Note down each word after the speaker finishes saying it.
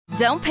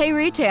Don't pay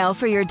retail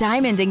for your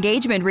diamond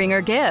engagement ring or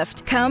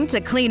gift. Come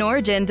to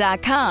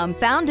CleanOrigin.com.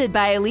 Founded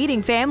by a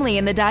leading family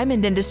in the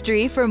diamond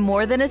industry for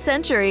more than a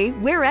century,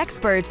 we're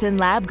experts in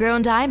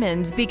lab-grown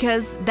diamonds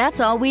because that's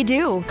all we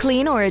do.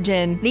 Clean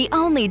Origin, the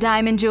only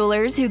diamond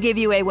jewelers who give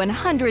you a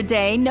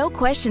 100-day, no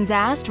questions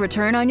asked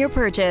return on your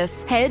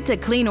purchase. Head to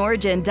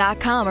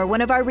CleanOrigin.com or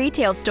one of our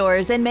retail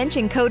stores and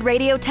mention code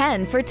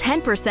Radio10 for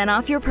 10%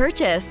 off your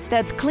purchase.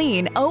 That's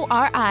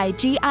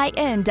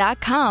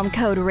CleanOrigin.com,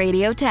 code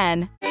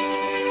Radio10.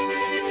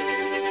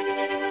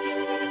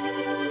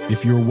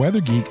 If you're a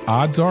weather geek,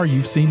 odds are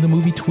you've seen the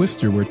movie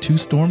Twister, where two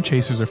storm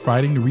chasers are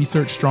fighting to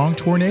research strong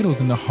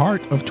tornadoes in the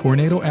heart of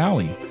Tornado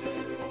Alley.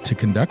 To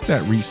conduct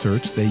that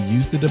research, they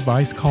used a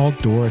device called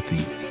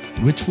Dorothy,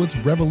 which was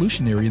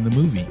revolutionary in the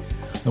movie.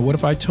 Now, what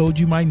if I told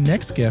you my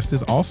next guest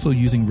is also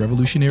using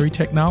revolutionary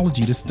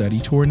technology to study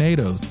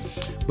tornadoes,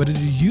 but it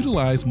is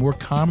utilized more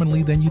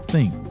commonly than you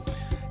think?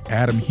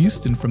 Adam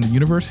Houston from the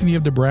University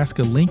of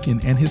Nebraska-Lincoln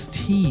and his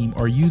team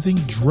are using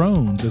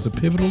drones as a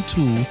pivotal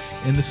tool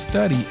in the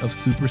study of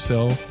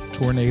supercell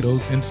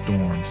tornadoes and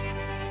storms.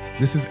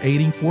 This is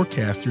aiding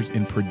forecasters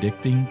in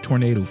predicting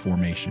tornado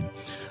formation.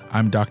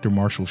 I'm Dr.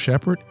 Marshall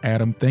Shepard.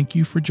 Adam, thank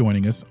you for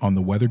joining us on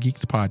the Weather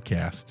Geeks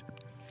podcast.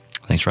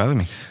 Thanks for having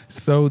me.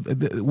 So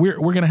we're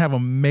going to have a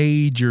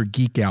major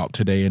geek out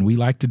today, and we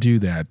like to do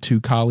that,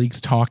 two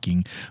colleagues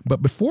talking.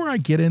 But before I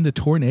get into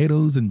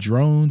tornadoes and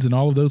drones and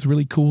all of those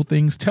really cool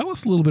things, tell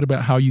us a little bit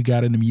about how you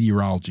got into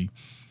meteorology.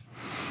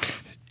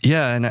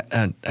 Yeah,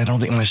 and I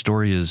don't think my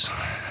story is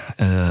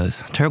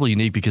terribly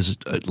unique because,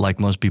 like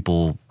most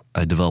people,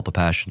 I developed a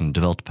passion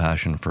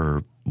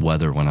for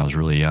weather when I was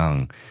really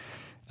young.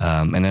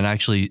 And it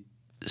actually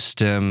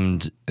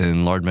stemmed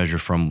in large measure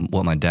from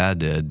what my dad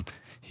did.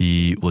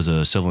 He was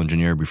a civil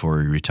engineer before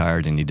he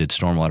retired, and he did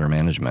stormwater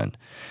management.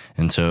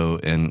 And so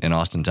in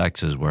Austin,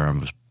 Texas, where I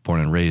was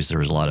born and raised, there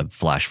was a lot of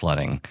flash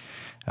flooding.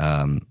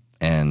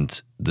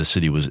 And the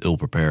city was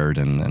ill-prepared,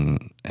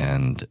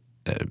 and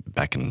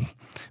back in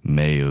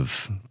May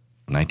of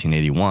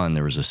 1981,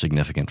 there was a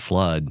significant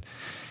flood.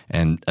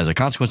 And as a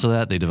consequence of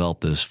that, they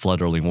developed this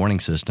flood early warning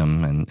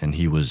system, and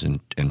he was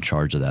in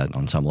charge of that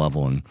on some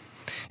level.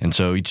 And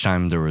so each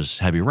time there was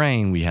heavy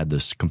rain, we had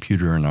this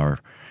computer in our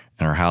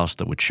house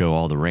that would show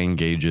all the rain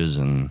gauges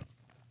and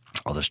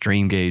all the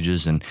stream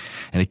gauges, and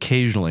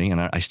occasionally,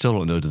 and I still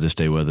don't know to this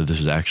day whether this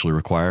was actually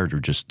required or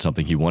just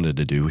something he wanted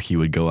to do, he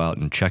would go out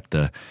and check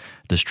the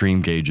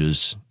stream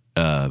gauges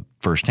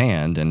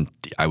firsthand, and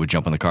I would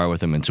jump in the car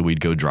with him, and so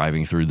we'd go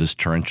driving through this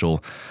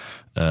torrential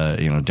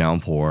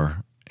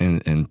downpour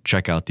and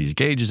check out these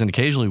gauges, and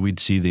occasionally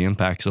we'd see the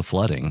impacts of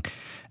flooding.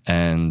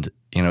 And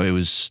it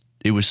was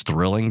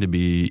thrilling to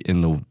be in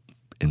the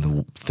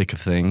thick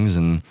of things,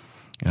 and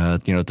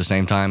at the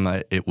same time,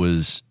 it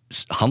was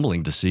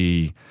humbling to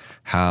see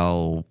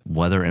how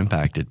weather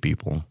impacted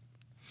people.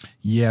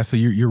 Yeah, so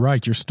you're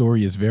right. Your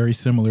story is very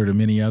similar to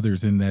many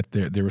others in that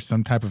there was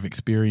some type of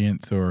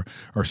experience or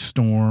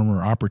storm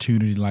or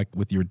opportunity like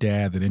with your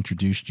dad that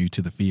introduced you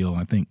to the field.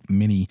 I think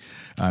many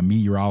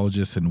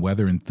meteorologists and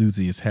weather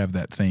enthusiasts have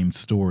that same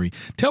story.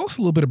 Tell us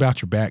a little bit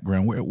about your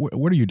background.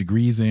 What are your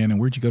degrees in, and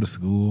where'd you go to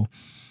school?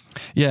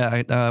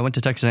 Yeah, I went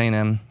to Texas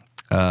A&M.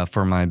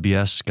 For my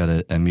BS,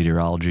 got a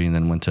meteorology, and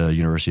then went to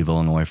University of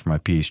Illinois for my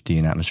PhD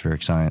in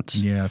atmospheric science.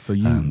 Yeah, so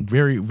you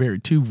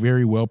two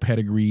very well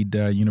pedigreed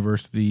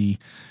university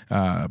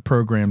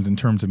programs in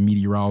terms of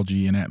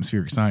meteorology and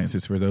atmospheric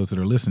sciences for those that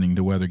are listening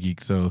to Weather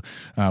Geek. So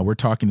we're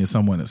talking to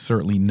someone that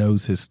certainly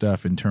knows his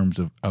stuff in terms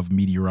of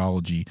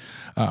meteorology.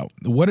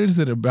 What is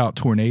it about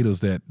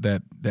tornadoes that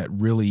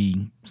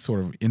really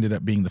sort of ended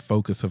up being the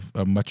focus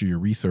of much of your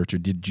research, or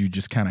did you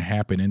just kind of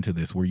happen into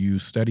this? Were you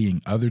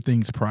studying other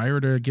things prior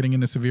to getting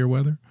into severe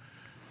weather?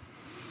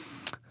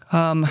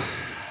 No,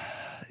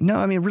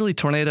 I mean, really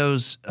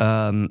tornadoes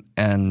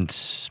and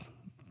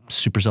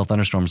supercell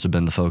thunderstorms have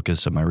been the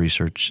focus of my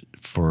research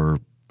for,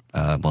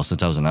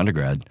 since I was an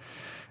undergrad.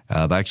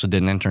 I actually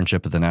did an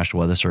internship at the National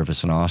Weather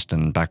Service in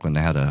Austin back when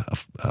they had a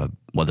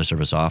Weather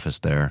Service office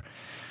there,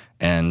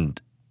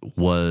 and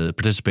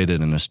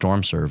participated in a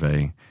storm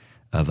survey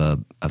of a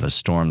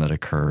storm that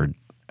occurred,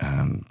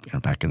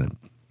 back in it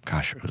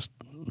was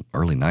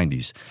early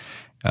 90s.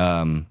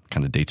 Kind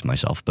of dates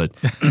myself, but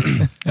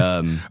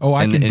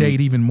I can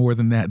date even more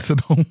than that, so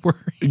don't worry.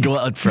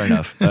 Well, fair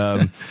enough.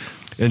 As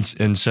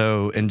a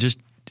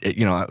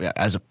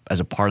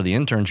part of the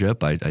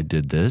internship, I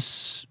did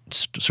this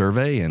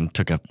survey and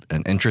took an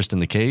interest in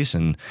the case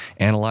and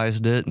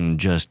analyzed it and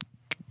just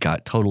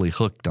got totally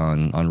hooked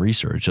on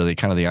research. So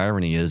the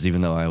irony is,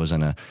 even though I was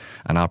in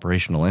an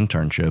operational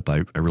internship,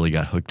 I really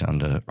got hooked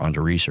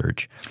onto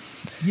research.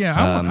 Yeah,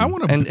 I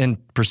want to and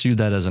pursued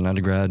that as an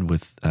undergrad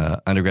with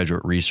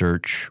undergraduate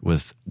research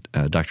with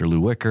Dr. Lou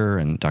Wicker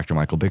and Dr.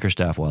 Michael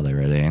Bickerstaff while they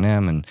were at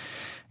A&M,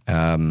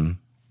 and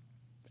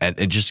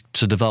just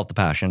to develop the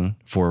passion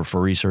for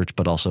research,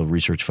 but also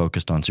research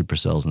focused on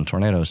supercells and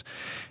tornadoes.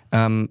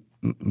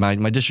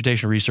 My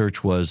dissertation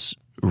research was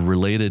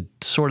related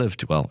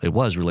it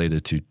was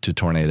related to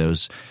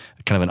tornadoes,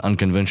 kind of an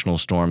unconventional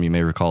storm. You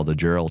may recall the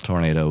Gerald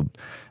tornado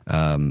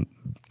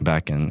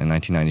back in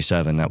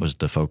 1997. That was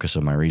the focus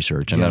of my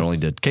research. And not only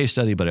did case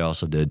study, but I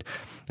also did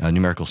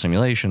numerical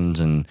simulations.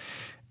 And,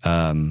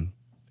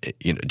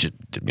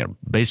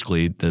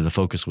 basically the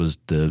focus was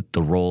the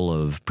role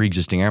of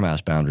pre-existing air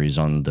mass boundaries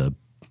on the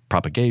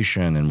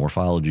propagation and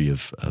morphology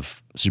of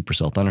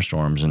supercell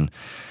thunderstorms.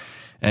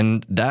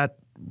 And that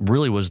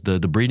really was the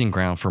breeding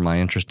ground for my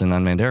interest in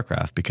unmanned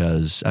aircraft,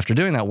 because after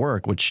doing that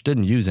work, which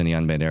didn't use any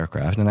unmanned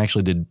aircraft and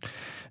actually did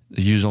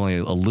use only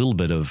a little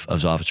bit of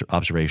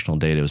observational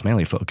data, it was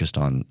mainly focused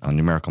on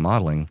numerical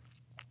modeling,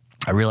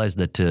 I realized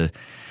that to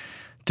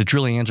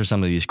truly answer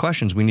some of these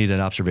questions, we needed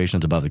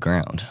observations above the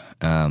ground.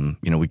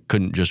 We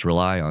couldn't just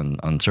rely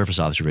on surface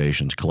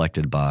observations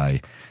collected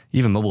by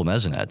even mobile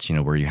mesonets,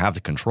 where you have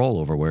the control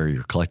over where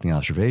you're collecting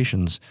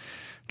observations.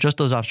 Just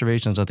those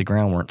observations at the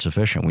ground weren't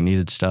sufficient. We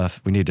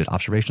needed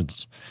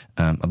observations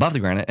above the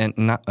ground,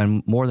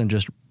 and more than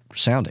just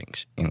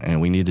soundings. And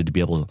we needed to be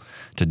able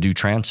to do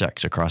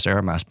transects across air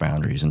mass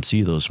boundaries and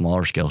see those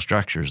smaller scale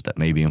structures that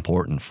may be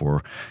important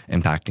for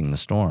impacting the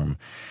storm.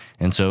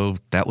 And so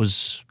that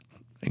was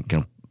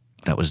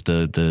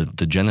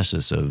the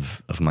genesis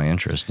of my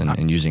interest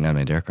in using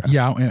unmanned aircraft.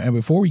 Yeah, and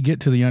before we get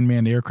to the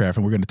unmanned aircraft,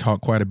 and we're going to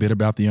talk quite a bit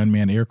about the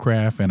unmanned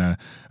aircraft and a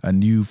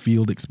new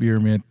field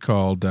experiment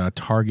called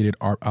Targeted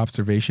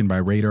Observation by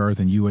Radars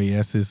and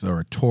UASs,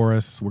 or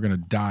TORUS. We're going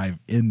to dive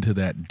into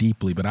that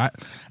deeply. But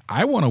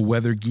I want to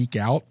weather geek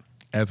out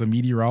as a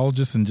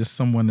meteorologist and just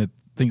someone that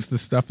thinks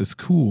this stuff is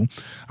cool.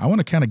 I want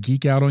to kind of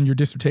geek out on your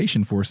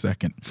dissertation for a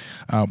second.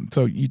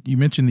 So you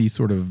mentioned these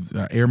sort of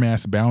air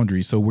mass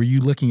boundaries. So were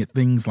you looking at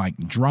things like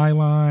dry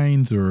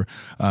lines or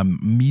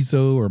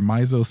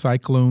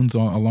mesocyclones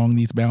along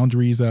these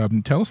boundaries?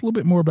 Tell us a little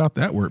bit more about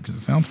that work, because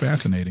it sounds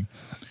fascinating.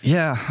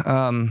 Yeah.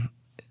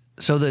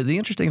 So the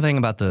interesting thing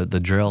about the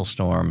Gerald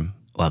storm,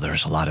 well,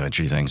 there's a lot of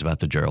interesting things about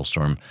the Gerald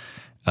storm.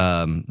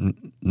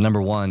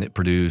 Number one, it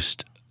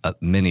produced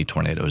many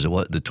tornadoes.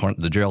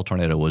 The Gerald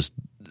tornado was,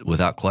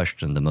 without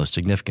question, the most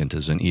significant.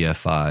 Is an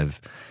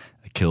EF5,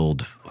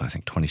 killed, I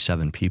think,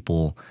 27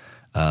 people.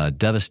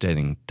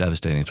 Devastating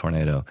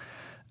tornado.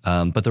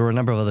 But there were a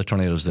number of other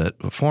tornadoes that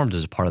formed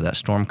as a part of that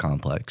storm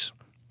complex.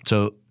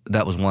 So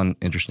that was one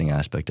interesting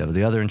aspect of it.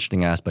 The other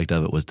interesting aspect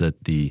of it was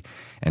that the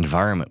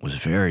environment was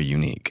very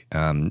unique.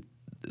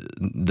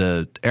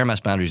 The air mass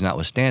boundaries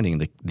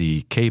notwithstanding,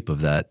 the cape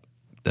of that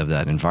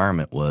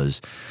environment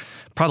was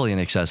probably in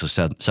excess of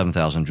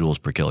 7,000 joules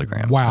per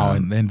kilogram. Wow.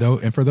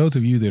 And for those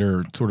of you that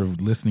are sort of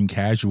listening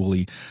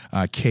casually,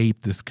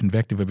 CAPE, this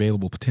convective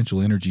available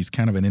potential energy, is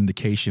kind of an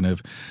indication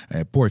of,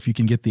 if you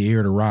can get the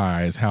air to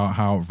rise,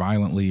 how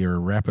violently or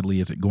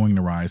rapidly is it going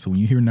to rise? So when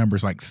you hear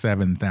numbers like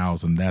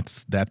 7,000,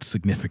 that's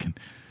significant.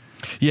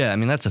 Yeah, I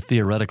mean, that's a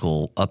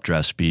theoretical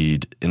updraft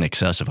speed in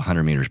excess of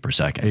 100 meters per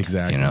second.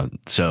 Exactly.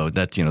 So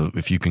that,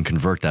 if you can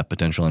convert that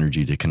potential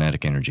energy to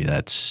kinetic energy,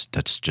 that's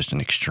just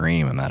an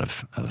extreme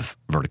amount of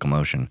vertical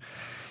motion.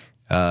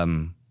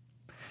 So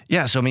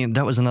I mean,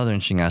 that was another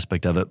interesting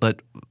aspect of it.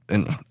 But,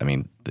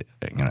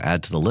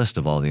 add to the list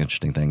of all the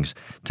interesting things.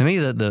 To me,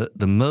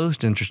 the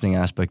most interesting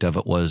aspect of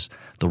it was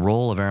the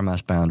role of air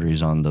mass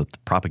boundaries on the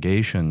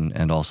propagation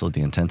and also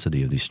the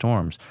intensity of these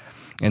storms.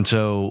 And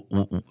so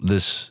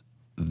this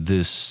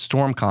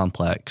storm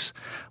complex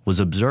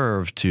was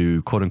observed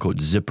to, quote unquote,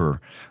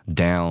 zipper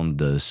down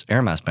this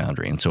air mass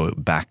boundary, and so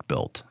it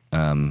backbuilt.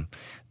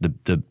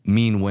 The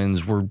mean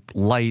winds were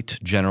light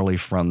generally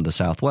from the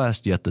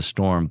southwest, yet the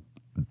storm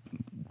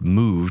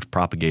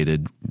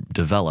propagated,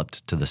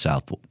 developed to the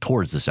south,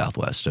 towards the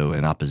southwest, so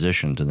in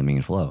opposition to the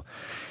mean flow.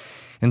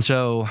 And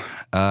so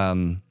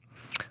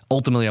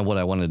ultimately, what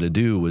I wanted to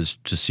do was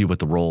to see what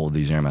the role of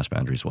these air mass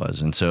boundaries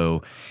was. And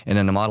so in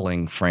a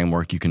modeling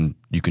framework, you can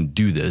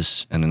do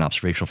this. In an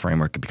observational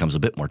framework, it becomes a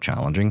bit more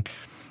challenging.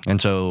 And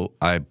so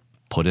I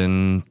put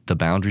in the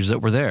boundaries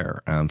that were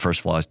there.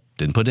 First of all, I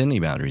didn't put in any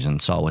boundaries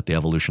and saw what the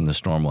evolution of the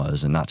storm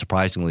was. And not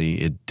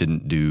surprisingly, it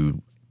didn't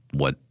do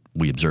what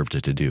we observed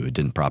it to do. It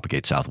didn't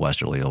propagate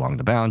southwesterly along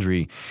the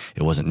boundary.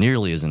 It wasn't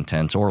nearly as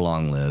intense or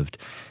long-lived.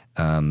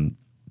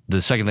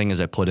 The second thing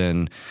is I put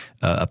in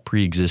a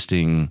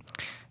pre-existing,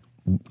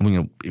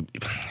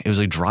 it was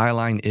a dry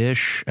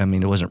line-ish. I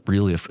mean, it wasn't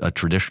really a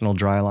traditional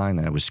dry line.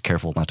 I was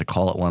careful not to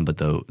call it one, but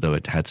though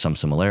it had some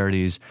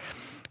similarities.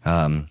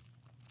 And,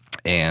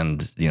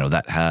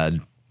 that had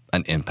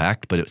an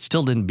impact, but it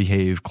still didn't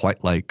behave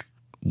quite like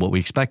what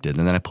we expected.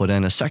 And then I put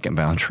in a second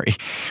boundary,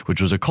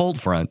 which was a cold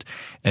front.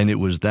 And it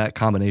was that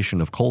combination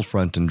of cold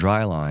front and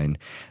dry line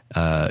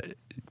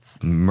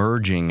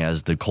merging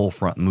as the cold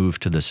front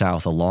moved to the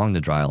south along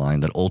the dry line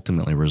that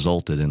ultimately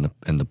resulted in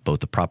both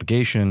the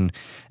propagation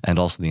and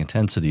also the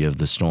intensity of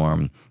the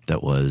storm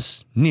that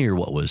was near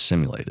what was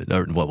simulated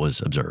or what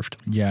was observed.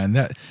 Yeah,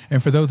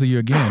 and for those of you,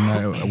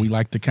 again, we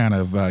like to kind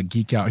of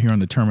geek out here on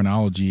the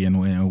terminology,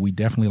 and we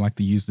definitely like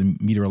to use the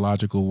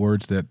meteorological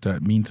words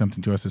that mean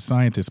something to us as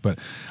scientists. But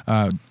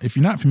if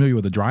you're not familiar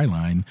with the dry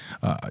line,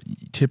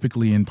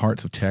 typically in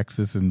parts of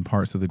Texas and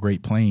parts of the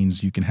Great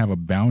Plains, you can have a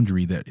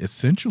boundary that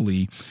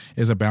essentially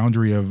is a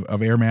boundary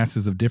of air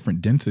masses of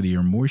different density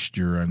or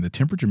moisture, and the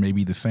temperature may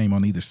be the same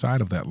on either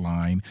side of that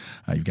line.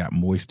 You've got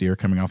moist air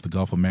coming off the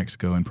Gulf of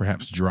Mexico and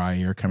perhaps dry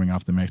air coming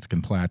off the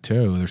Mexican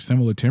plateau. They're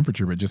similar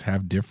temperature, but just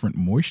have different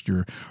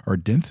moisture or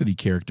density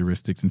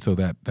characteristics, and so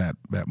that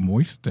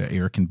moist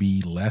air can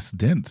be less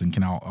dense and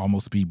can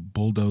almost be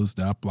bulldozed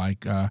up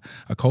like a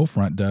cold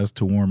front does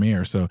to warm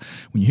air. So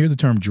when you hear the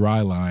term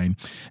dry line,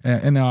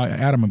 and now,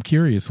 Adam, I'm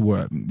curious,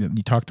 what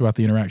you talked about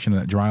the interaction of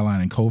that dry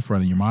line and cold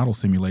front in your model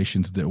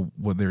simulations.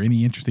 Were there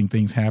any interesting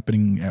things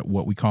happening at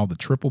what we call the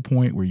triple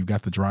point, where you've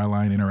got the dry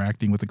line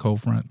interacting with the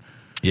cold front?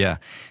 Yeah.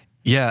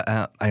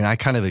 And I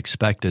kind of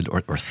expected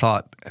or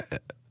thought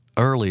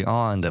early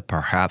on that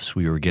perhaps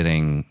we were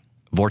getting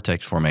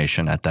vortex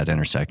formation at that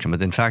intersection,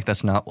 but in fact,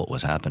 that's not what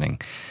was happening.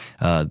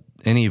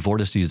 Any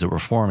vortices that were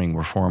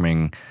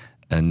forming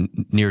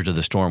near to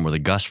the storm where the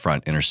gust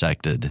front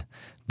intersected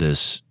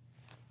this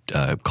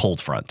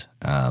cold front,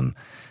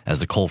 as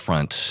the cold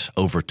front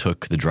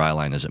overtook the dry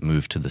line as it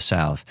moved to the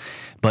south.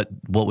 But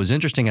what was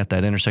interesting at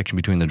that intersection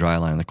between the dry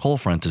line and the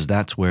cold front is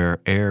that's where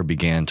air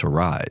began to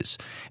rise.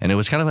 And it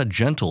was kind of a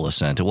gentle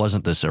ascent. It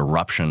wasn't this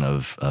eruption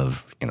of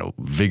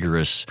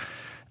vigorous,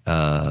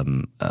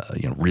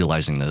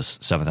 realizing this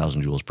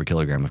 7,000 joules per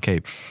kilogram of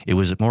CAPE. It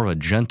was more of a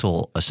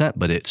gentle ascent,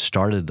 but it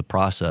started the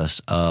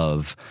process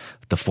of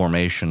the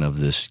formation of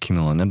this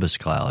cumulonimbus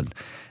cloud.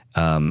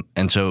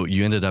 And so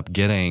you ended up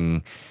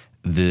getting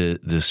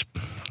this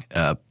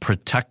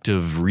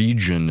protective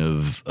region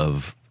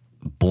of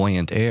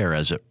buoyant air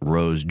as it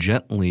rose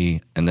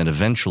gently and then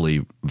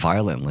eventually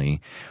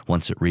violently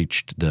once it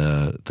reached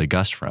the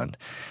gust front.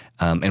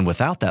 And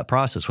without that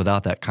process,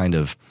 without that kind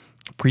of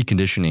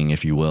preconditioning,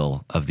 if you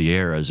will, of the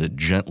air as it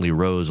gently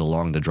rose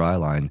along the dry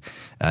line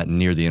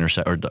near the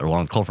or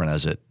along the cold front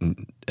as it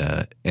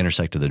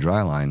intersected the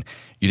dry line,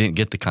 you didn't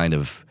get the kind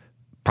of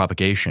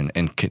propagation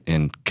and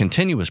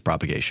continuous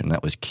propagation.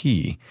 That was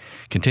key.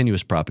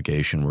 Continuous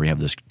propagation, where you have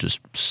this just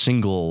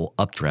single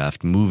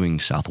updraft moving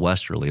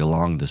southwesterly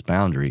along this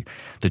boundary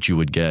that you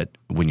would get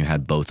when you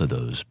had both of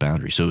those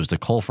boundaries. So it was the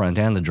cold front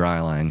and the dry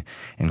line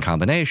in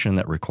combination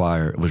that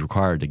was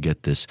required to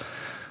get this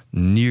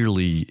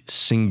nearly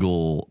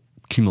single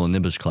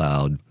cumulonimbus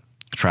cloud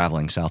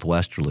traveling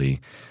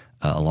southwesterly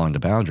along the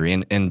boundary.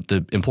 And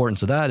the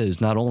importance of that is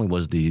not only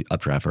was the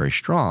updraft very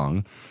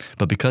strong,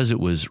 but because it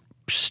was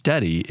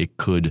steady, it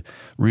could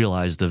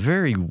realize the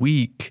very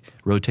weak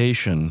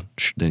rotation,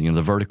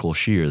 the vertical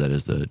shear, that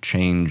is the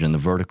change in the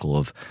vertical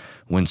of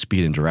wind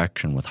speed and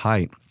direction with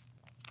height.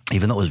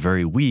 Even though it was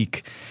very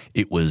weak,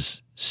 it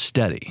was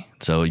steady.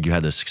 So you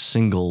had this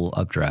single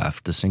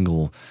updraft, the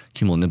single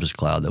cumulonimbus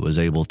cloud that was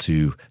able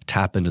to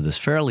tap into this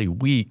fairly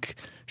weak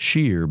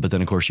shear, but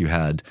then of course you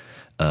had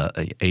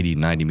 80,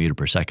 90 meter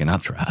per second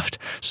updraft.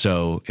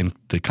 So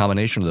the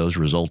combination of those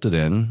resulted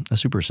in a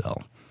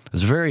supercell.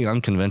 It's a very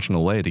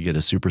unconventional way to get a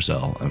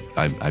supercell.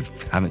 I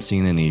haven't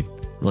seen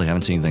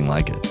anything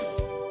like it.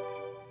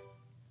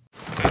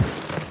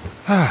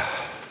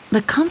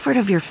 The comfort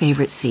of your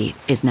favorite seat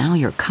is now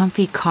your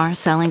comfy car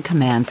selling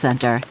command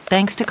center,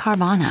 thanks to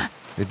Carvana.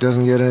 It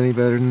doesn't get any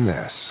better than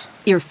this.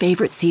 Your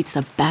favorite seat's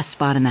the best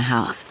spot in the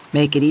house.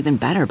 Make it even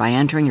better by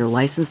entering your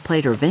license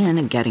plate or VIN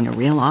and getting a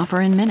real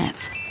offer in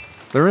minutes.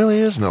 There really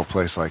is no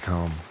place like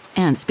home.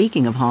 And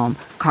speaking of home,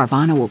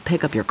 Carvana will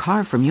pick up your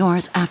car from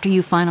yours after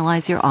you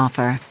finalize your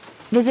offer.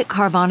 Visit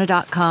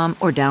Carvana.com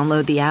or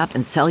download the app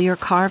and sell your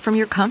car from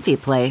your comfy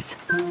place.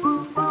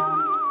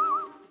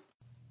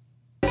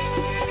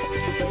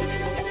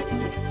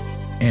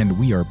 And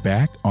we are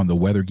back on the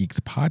Weather Geeks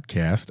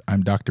podcast.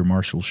 I'm Dr.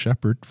 Marshall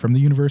Shepard from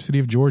the University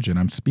of Georgia, and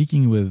I'm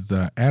speaking with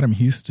Adam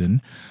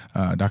Houston.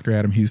 Dr.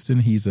 Adam Houston,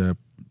 he's a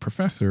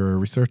professor or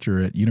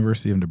researcher at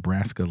University of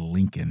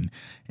Nebraska-Lincoln,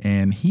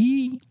 and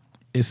he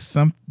is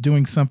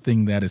doing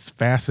something that is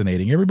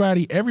fascinating.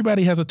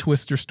 Everybody has a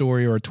Twister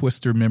story or a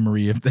Twister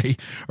memory if they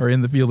are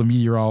in the field of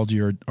meteorology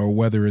or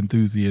weather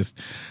enthusiasts.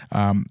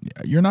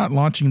 You're not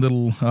launching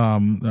little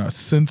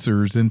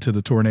sensors into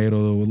the tornado,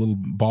 little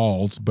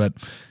balls, but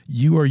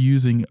you are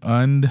using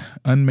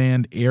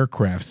unmanned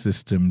aircraft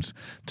systems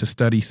to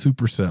study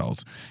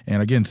supercells.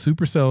 And again,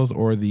 supercells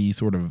are the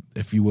sort of,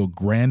 if you will,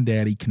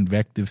 granddaddy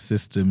convective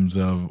systems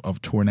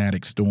of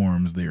tornadic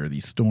storms. They are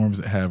these storms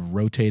that have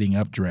rotating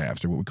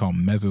updrafts, or what we call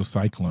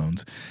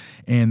mesocyclones.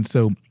 And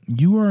so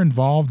you are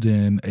involved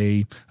in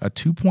a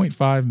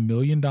 $2.5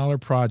 million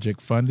project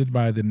funded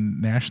by the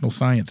National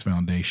Science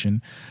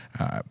Foundation.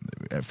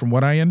 From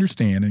what I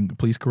understand, and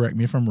please correct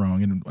me if I'm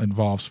wrong, it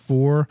involves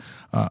 4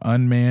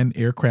 unmanned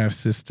aircraft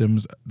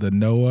systems, the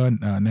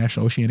NOAA,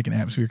 National Oceanic and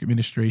Atmospheric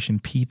Administration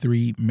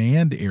P-3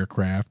 manned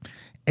aircraft,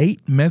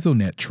 8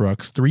 Mesonet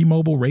trucks, 3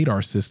 mobile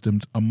radar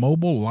systems, a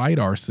mobile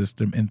LiDAR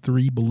system, and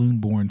 3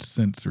 balloon-borne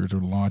sensors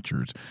or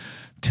launchers.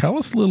 Tell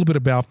us a little bit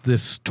about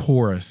this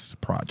Taurus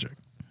project.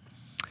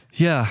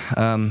 Yeah,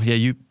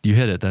 you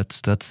hit it.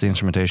 That's the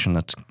instrumentation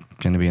that's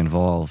going to be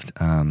involved.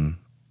 And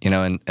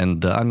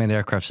the unmanned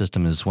aircraft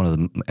system is one of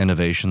the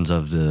innovations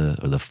of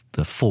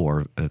the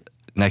 4.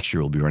 Next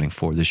year we'll be running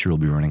 4. This year we'll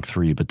be running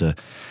 3. But the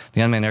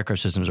unmanned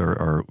aircraft systems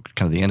are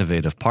kind of the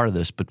innovative part of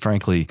this. But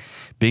frankly,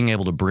 being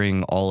able to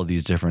bring all of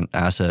these different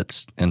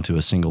assets into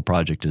a single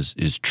project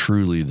is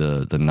truly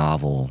the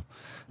novel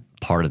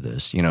part of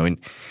this. And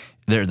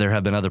there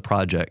have been other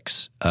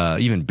projects,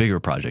 even bigger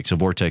projects. So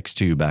Vortex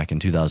 2 back in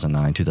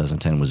 2009,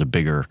 2010 was a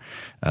bigger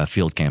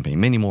field campaign.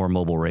 Many more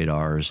mobile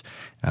radars,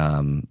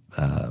 a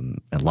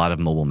lot of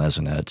mobile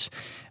mesonets.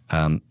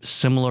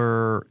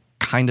 Similar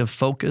kind of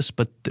focus,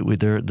 but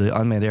the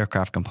unmanned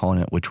aircraft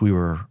component, which we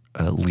were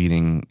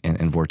leading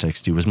in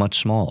Vortex 2, was much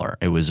smaller.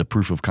 It was a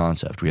proof of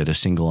concept. We had a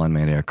single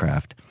unmanned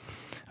aircraft.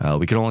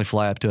 We could only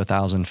fly up to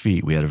 1,000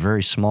 feet. We had a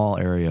very small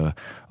area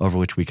over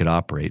which we could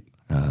operate.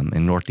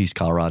 In northeast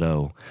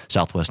Colorado,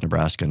 southwest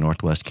Nebraska,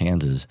 northwest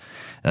Kansas.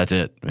 That's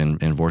it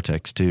in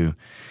Vortex 2.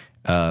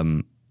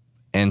 And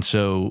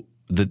so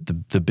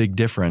the big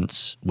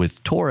difference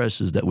with Taurus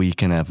is that we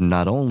can have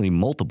not only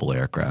multiple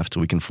aircraft,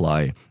 so we can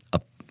fly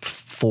up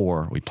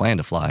 4, we plan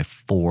to fly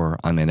 4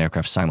 unmanned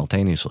aircraft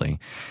simultaneously.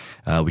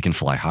 We can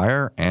fly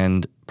higher,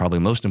 and probably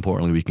most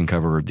importantly, we can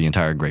cover the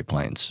entire Great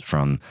Plains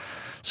from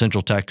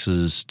Central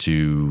Texas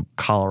to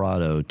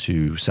Colorado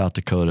to South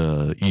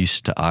Dakota,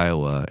 east to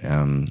Iowa.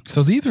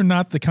 So these are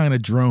not the kind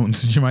of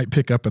drones that you might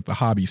pick up at the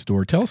hobby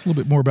store. Tell us a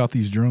little bit more about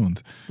these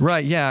drones.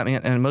 Right, yeah.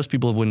 And most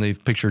people, when they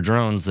picture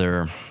drones,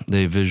 they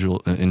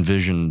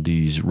envision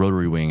these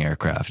rotary wing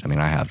aircraft.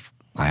 I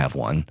have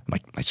one.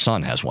 My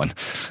son has one.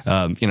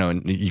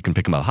 And you can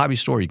pick them up at a hobby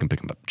store. You can pick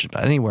them up just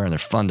about anywhere, and they're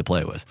fun to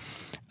play with.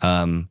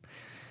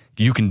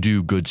 You can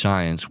do good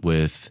science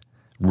with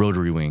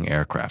rotary wing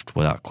aircraft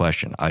without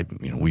question.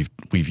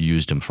 We've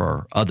used them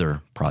for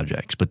other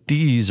projects, but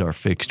these are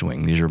fixed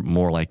wing. These are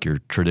more like your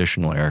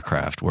traditional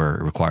aircraft where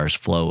it requires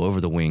flow over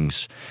the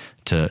wings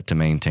to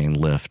maintain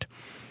lift.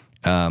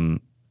 And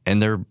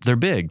they're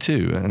big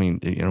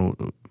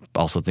too.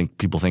 Also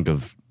people think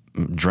of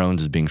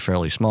drones as being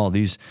fairly small.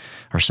 These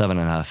are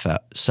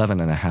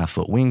 7.5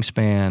 foot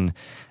wingspan.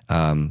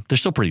 They're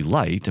still pretty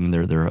light.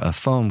 They're a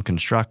foam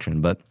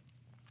construction, but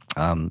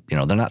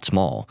they're not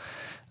small.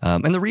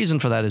 And the reason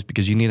for that is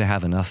because you need to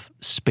have enough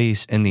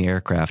space in the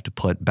aircraft to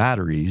put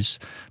batteries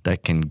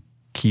that can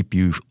keep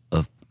you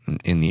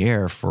in the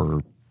air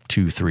for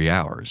 2-3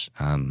 hours.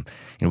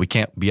 We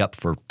can't be up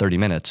for 30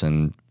 minutes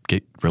and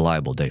get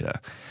reliable data.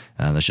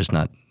 That's just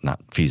not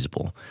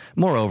feasible.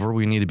 Moreover,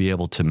 we need to be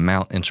able to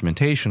mount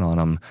instrumentation on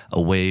them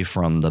away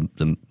from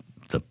the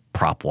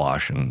prop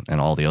wash and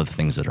all the other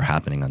things that are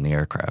happening on the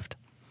aircraft.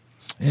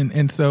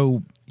 And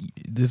so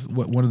this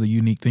one of the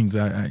unique things.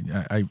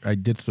 I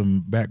did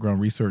some background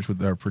research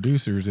with our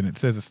producers, and it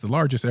says it's the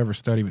largest ever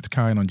study of its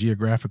kind on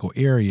geographical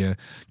area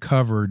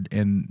covered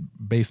and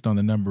based on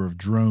the number of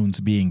drones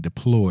being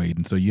deployed.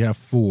 And so you have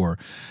 4.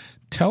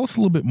 Tell us a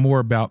little bit more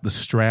about the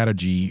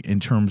strategy in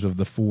terms of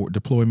the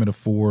deployment of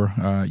 4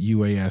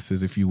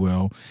 UASs, if you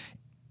will,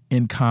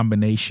 in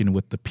combination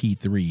with the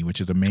P-3, which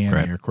is a manned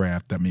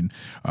aircraft.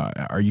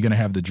 Are you going to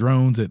have the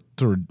drones at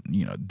sort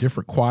of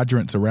different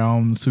quadrants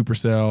around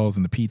supercells,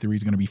 and the P-3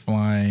 is going to be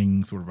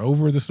flying sort of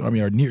over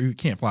the? You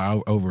can't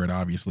fly over it.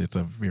 Obviously, it's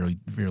a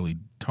fairly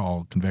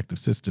tall convective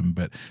system.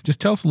 But just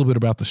tell us a little bit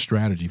about the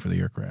strategy for the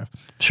aircraft.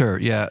 Sure.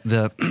 Yeah.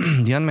 The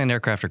unmanned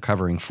aircraft are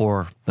covering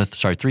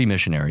 3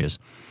 mission areas.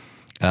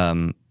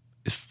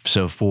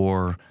 So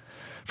for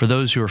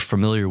those who are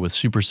familiar with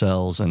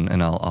supercells,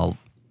 and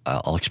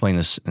I'll explain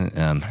this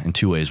in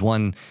 2 ways.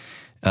 One,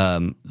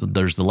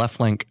 there's the left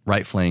flank,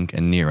 right flank,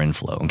 and near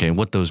inflow. Okay,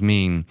 what those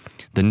mean?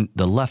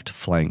 The left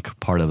flank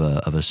part of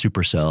a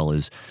supercell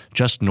is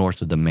just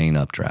north of the main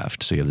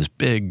updraft. So you have this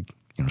big,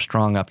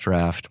 strong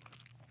updraft.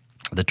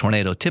 The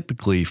tornado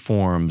typically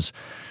forms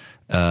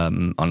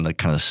on the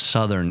kind of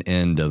southern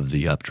end of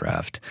the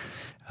updraft.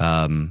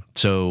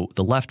 So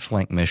the left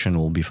flank mission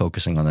will be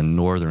focusing on the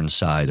northern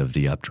side of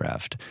the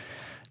updraft.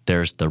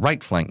 There's the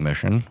right flank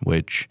mission,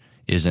 which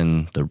is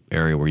in the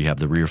area where you have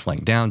the rear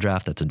flank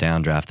downdraft. That's a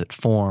downdraft that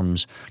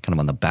forms kind of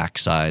on the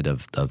backside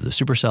of the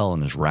supercell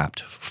and is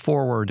wrapped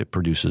forward. It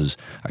produces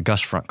a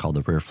gust front called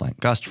the rear flank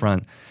gust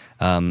front.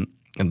 And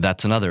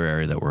that's another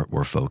area that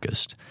we're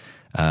focused.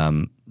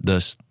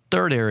 The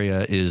third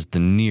area is the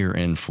near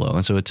inflow.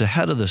 And so it's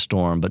ahead of the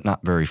storm, but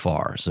not very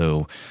far.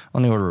 So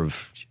on the order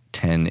of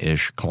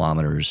 10-ish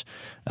kilometers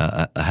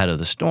ahead of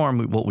the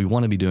storm, what we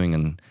want to be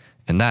doing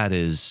And that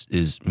is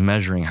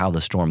measuring how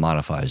the storm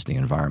modifies the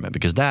environment,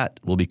 because that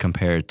will be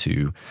compared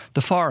to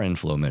the FAR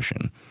inflow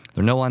mission.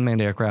 There are no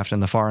unmanned aircraft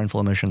in the FAR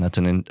inflow mission. That's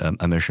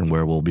a mission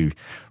where we'll be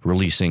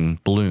releasing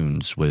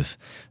balloons with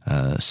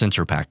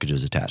sensor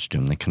packages attached to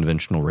them, the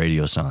conventional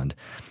radiosonde.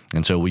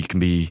 And so we can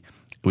we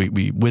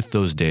with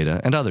those data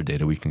and other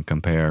data, we can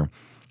compare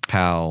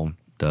how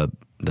the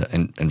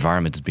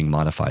environment is being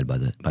modified by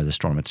the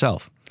storm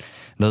itself.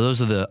 Now,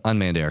 those are the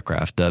unmanned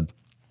aircraft.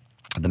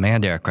 The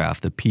manned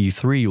aircraft, the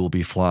P-3, will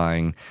be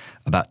flying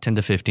about 10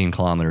 to 15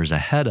 kilometers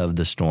ahead of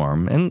the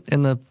storm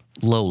in the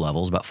low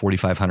levels, about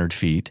 4,500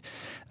 feet.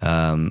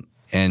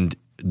 And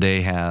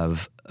they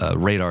have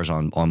radars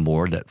on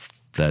board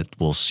that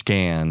will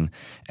scan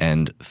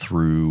and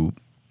through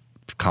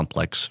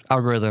complex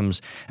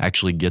algorithms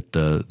actually get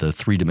the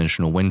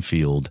three-dimensional wind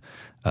field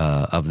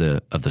of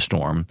the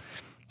storm.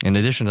 In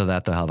addition to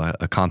that, they'll have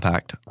a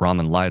compact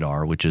Raman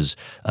LiDAR, which is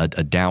a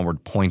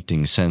downward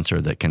pointing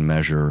sensor that can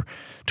measure,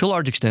 to a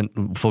large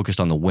extent, focused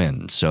on the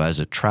wind. So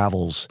as it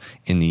travels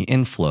in the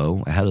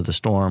inflow ahead of the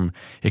storm,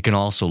 it can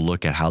also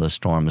look at how the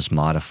storm is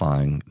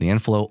modifying the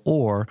inflow,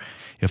 or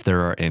if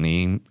there are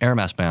any air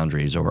mass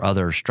boundaries or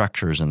other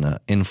structures in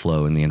the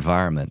inflow in the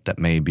environment that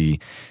may be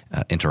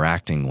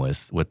interacting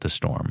with the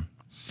storm.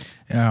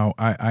 Now,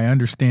 I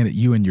understand that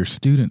you and your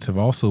students have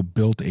also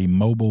built a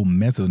mobile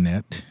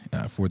mesonet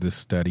for this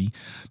study.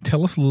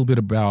 Tell us a little bit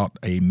about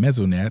a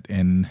mesonet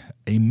and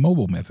a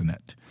mobile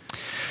mesonet.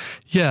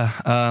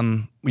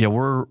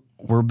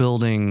 We're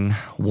building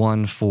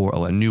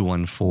a new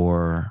one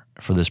for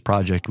this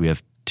project. We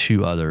have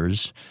two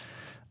others.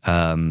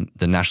 The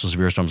National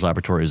Severe Storms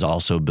Laboratory is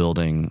also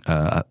building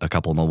a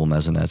couple of mobile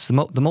mesonets.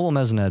 The mobile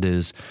mesonet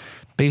is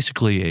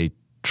basically a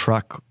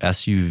truck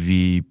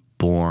SUV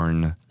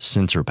borne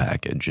sensor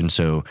package. And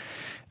so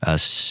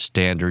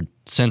standard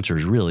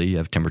sensors, really, you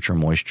have temperature,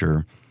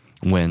 moisture,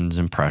 winds,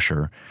 and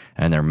pressure,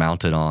 and they're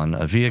mounted on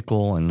a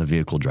vehicle, and the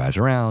vehicle drives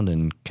around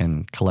and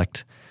can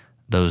collect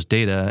those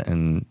data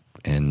in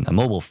a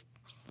mobile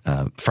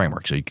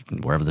framework. So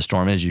wherever the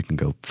storm is, you can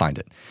go find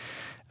it.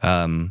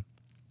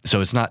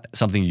 So it's not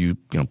something you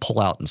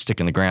pull out and stick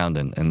in the ground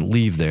and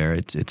leave there.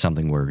 It's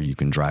something where you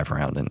can drive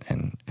around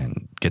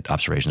and get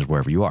observations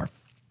wherever you are.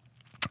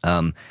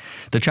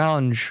 The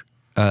challenge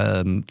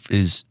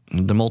is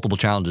the multiple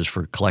challenges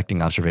for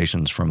collecting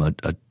observations from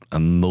a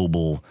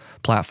mobile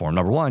platform.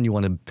 Number one, you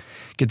want to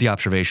get the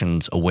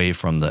observations away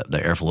from the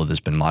airflow that's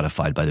been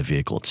modified by the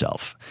vehicle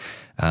itself.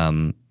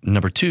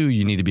 Number two,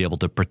 you need to be able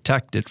to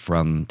protect it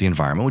from the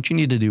environment, which you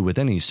need to do with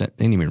any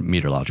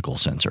meteorological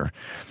sensor.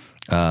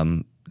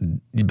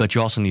 But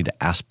you also need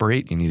to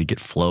aspirate. You need to get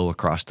flow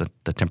across the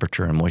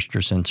temperature and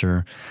moisture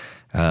sensor.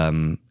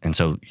 And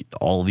so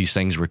all of these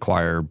things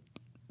require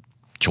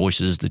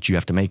choices that you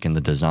have to make in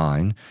the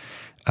design.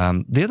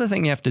 The other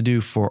thing you have to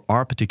do for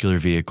our particular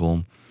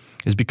vehicle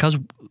is, because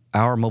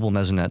our mobile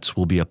mesonets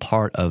will be a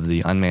part of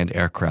the unmanned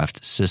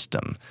aircraft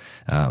system.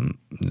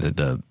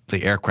 The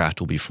aircraft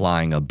will be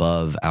flying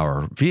above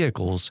our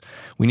vehicles.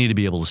 We need to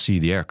be able to see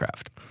the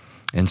aircraft.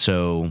 And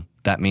so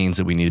that means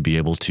that we need to be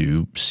able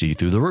to see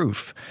through the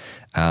roof.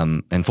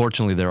 And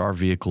fortunately, there are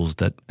vehicles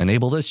that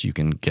enable this. You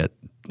can get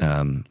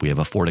we have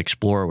a Ford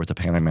Explorer with a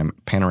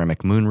panoramic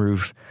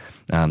moonroof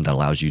that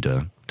allows you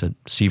to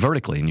see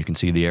vertically, and you can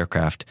see the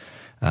aircraft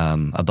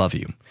above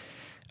you.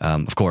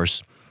 Of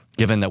course,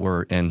 given that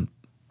we're in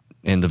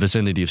the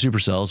vicinity of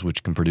supercells,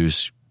 which can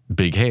produce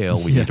big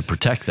hail, we need to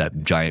protect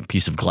that giant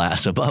piece of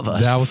glass above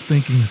us. I was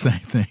thinking the same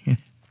thing.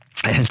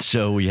 And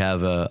so we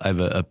have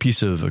a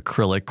piece of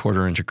acrylic,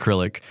 quarter-inch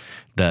acrylic,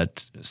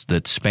 that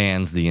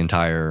spans the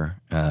entire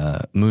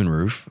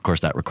moonroof. Of course,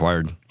 that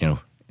required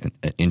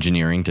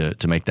engineering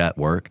to make that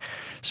work.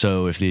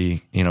 So if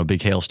the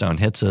big hailstone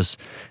hits us,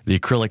 the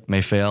acrylic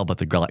may fail, but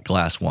the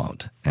glass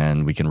won't,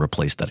 and we can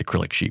replace that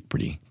acrylic sheet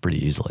pretty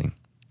easily.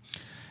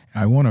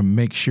 I want to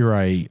make sure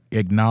I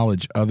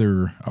acknowledge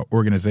other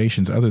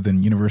organizations other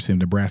than University of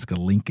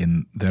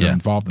Nebraska-Lincoln that are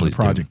involved in the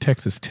project.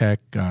 Texas Tech,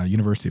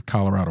 University of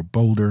Colorado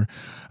Boulder,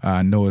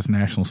 NOAA's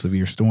National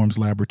Severe Storms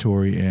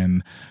Laboratory,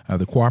 and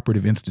the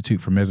Cooperative Institute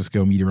for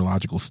Mesoscale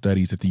Meteorological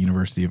Studies at the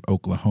University of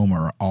Oklahoma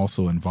are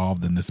also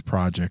involved in this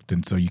project.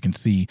 And so you can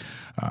see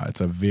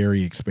it's a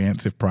very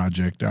expansive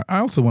project. I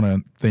also want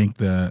to thank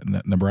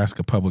the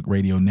Nebraska Public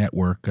Radio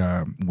Network,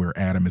 where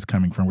Adam is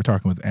coming from. We're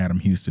talking with Adam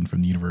Houston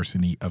from the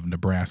University of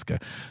Nebraska.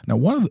 Now,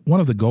 one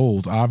of the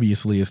goals,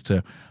 obviously, is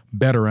to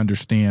better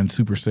understand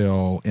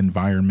supercell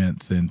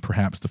environments and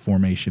perhaps the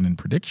formation and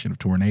prediction of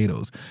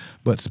tornadoes.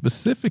 But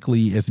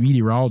specifically, as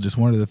meteorologists,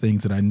 one of the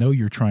things that I know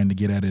you're trying to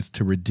get at is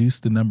to reduce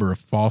the number of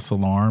false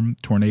alarm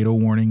tornado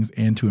warnings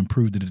and to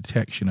improve the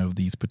detection of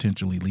these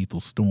potentially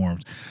lethal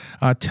storms.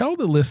 Tell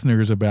the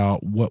listeners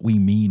about what we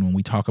mean when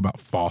we talk about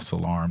false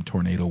alarm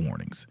tornado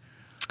warnings.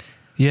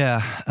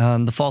 Yeah,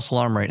 the false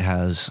alarm rate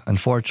has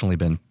unfortunately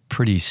been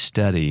pretty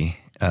steady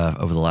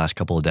over the last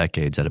couple of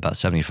decades at about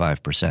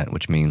 75%,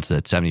 which means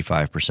that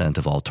 75%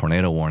 of all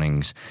tornado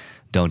warnings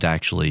don't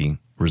actually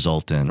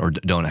result in or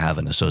don't have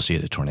an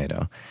associated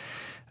tornado.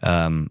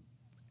 And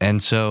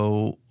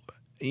so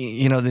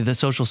the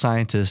social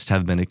scientists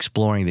have been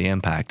exploring the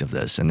impact of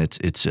this, and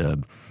it's a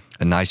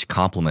nice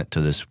complement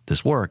to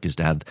this work is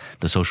to have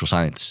the social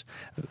science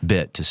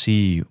bit to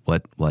see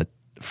what the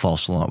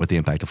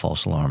impact of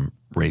false alarm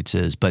rates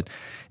is. But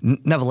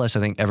nevertheless,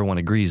 I think everyone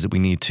agrees that we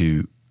need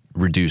to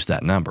reduce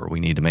that number. We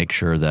need to make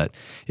sure that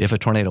if a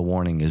tornado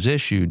warning is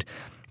issued,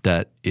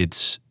 that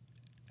it's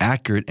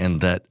accurate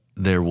and that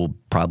there will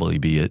probably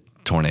be a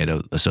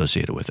tornado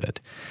associated with it.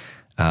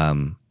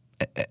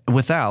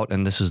 Without,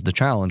 and this is the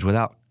challenge,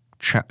 without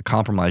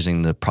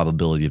compromising the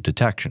probability of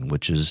detection,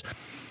 which is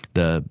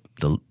the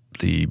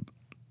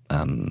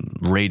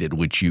rate at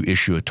which you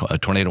issue a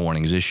tornado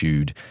warning is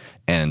issued,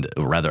 and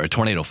rather a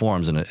tornado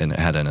forms and it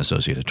had an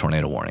associated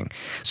tornado warning.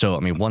 So,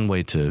 one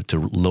way to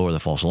lower the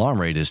false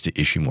alarm rate is to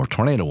issue more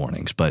tornado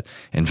warnings, but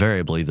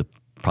invariably the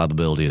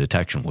probability of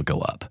detection will go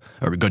up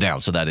or go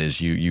down. So that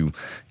is you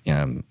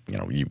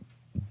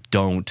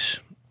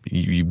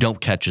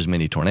don't catch as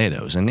many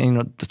tornadoes,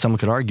 and someone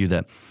could argue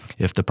that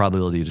if the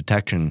probability of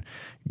detection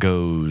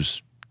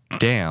goes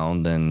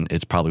down, then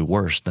it's probably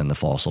worse than the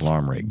false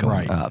alarm rate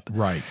going up.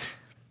 Right.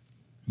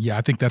 Yeah,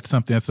 I think that's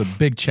a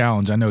big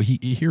challenge. I know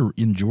here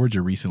in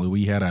Georgia recently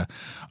we had a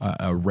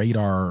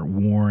radar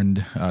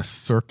warned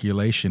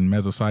circulation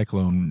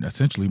mesocyclone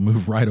essentially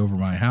move right over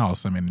my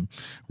house.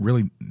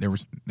 Really there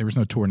was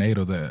no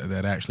tornado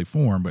that actually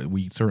formed, but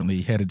we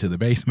certainly headed to the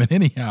basement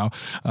anyhow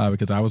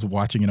because I was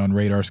watching it on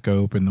radar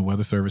scope, and the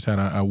Weather Service had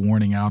a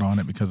warning out on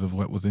it because of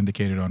what was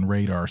indicated on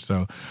radar.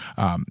 So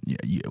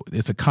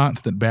it's a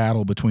constant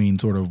battle between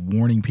sort of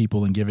warning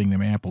people and giving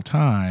them ample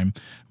time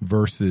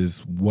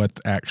versus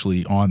what's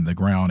actually on the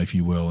ground, if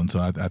you will. And so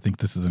I think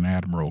this is an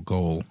admirable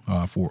goal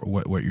for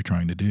what you're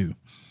trying to do.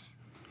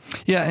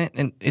 Yeah,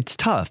 and it's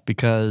tough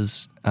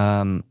because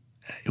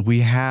we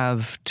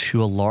have,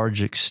 to a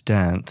large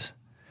extent,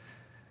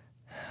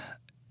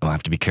 I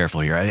have to be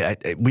careful here.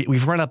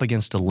 We've run up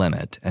against a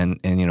limit, and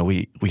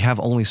we have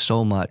only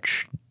so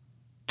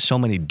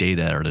many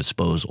data at our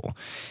disposal.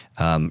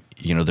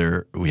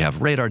 We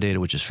have radar data,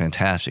 which is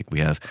fantastic. We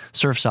have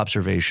surface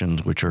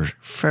observations, which are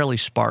fairly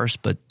sparse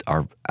but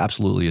are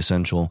absolutely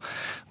essential.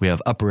 We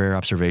have upper air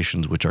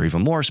observations, which are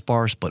even more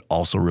sparse but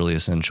also really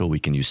essential. We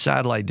can use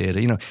satellite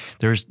data.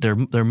 There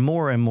are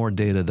more and more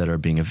data that are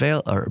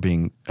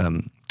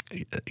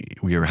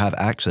we have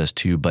access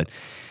to, but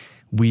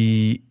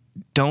we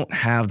don't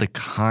have the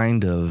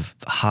kind of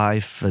high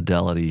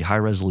fidelity, high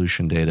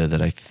resolution data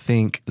that I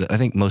think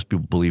most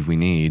people believe we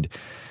need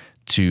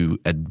to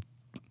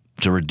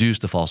reduce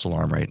the false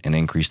alarm rate and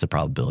increase the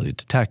probability of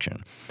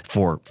detection.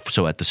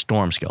 So at the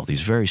storm scale,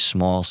 these very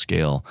small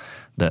scale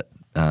that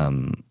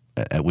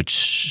at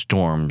which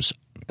storms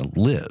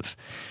live,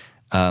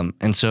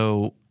 and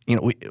so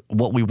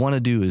what we want to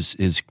do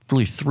is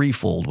really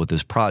threefold with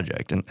this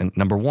project. And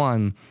number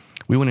one,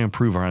 we want to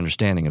improve our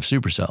understanding of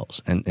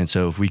supercells. And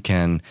so if we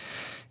can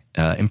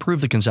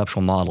improve the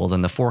conceptual model,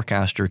 then the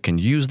forecaster can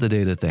use the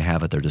data that they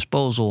have at their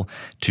disposal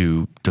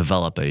to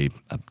develop a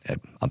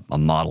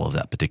model of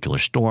that particular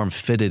storm,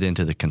 fit it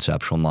into the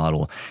conceptual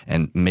model,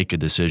 and make a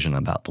decision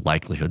about the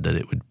likelihood that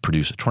it would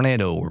produce a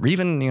tornado or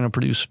even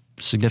produce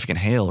significant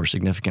hail or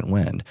significant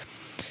wind.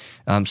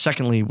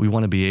 Secondly, we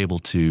want to be able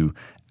to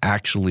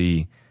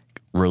actually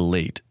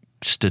relate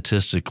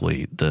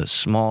statistically the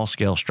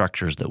small-scale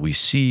structures that we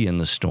see in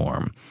the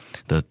storm,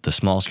 the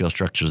small-scale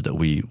structures that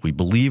we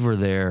believe are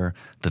there,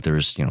 that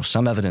there's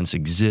some evidence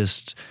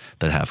exists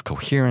that have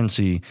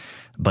coherency,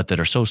 but that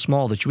are so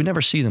small that you would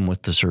never see them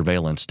with the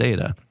surveillance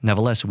data.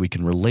 Nevertheless, if we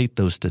can relate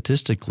those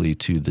statistically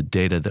to the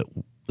data that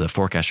the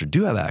forecasters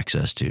do have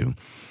access to,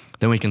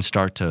 then we can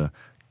start to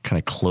kind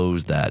of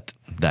close that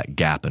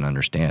gap in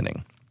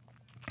understanding.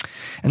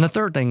 And the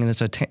third thing, and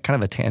it's kind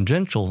of a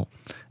tangential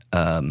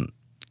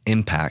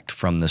impact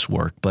from this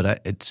work,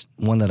 but it's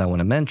one that I want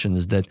to mention,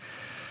 is that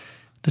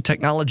the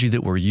technology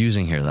that we're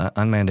using here, the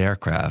unmanned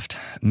aircraft,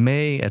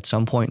 may at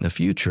some point in the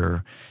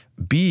future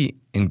be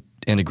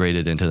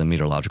integrated into the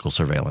meteorological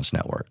surveillance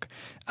network.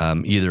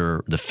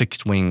 Either the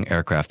fixed-wing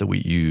aircraft that we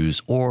use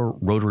or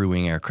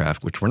rotary-wing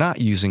aircraft, which we're not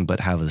using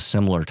but have a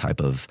similar type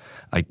of,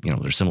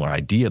 there's a similar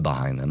idea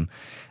behind them.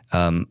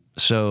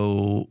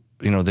 So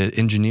the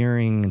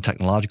engineering and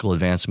technological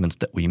advancements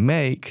that we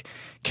make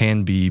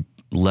can be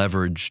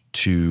leveraged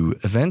to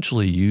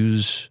eventually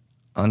use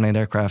unmanned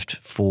aircraft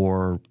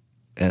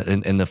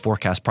in the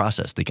forecast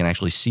process. They can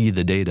actually see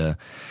the data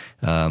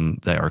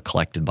that are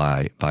collected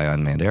by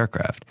unmanned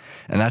aircraft,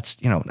 and that's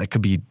that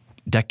could be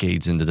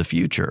decades into the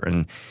future,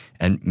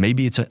 and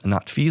maybe it's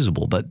not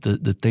feasible. But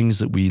the things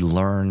that we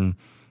learn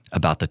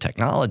about the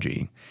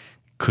technology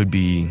could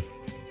be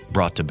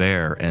brought to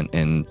bear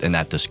in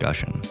that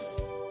discussion.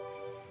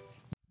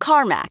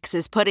 CarMax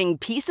is putting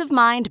peace of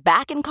mind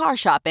back in car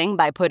shopping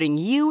by putting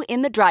you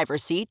in the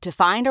driver's seat to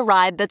find a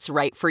ride that's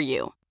right for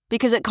you.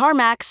 Because at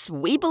CarMax,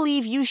 we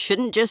believe you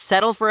shouldn't just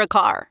settle for a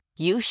car.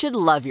 You should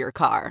love your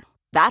car.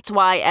 That's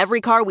why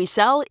every car we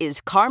sell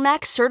is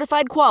CarMax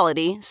certified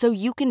quality, so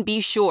you can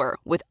be sure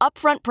with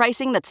upfront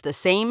pricing that's the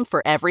same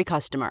for every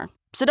customer.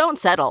 So don't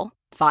settle.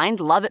 Find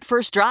love at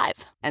first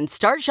drive and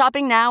start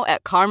shopping now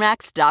at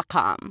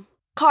CarMax.com.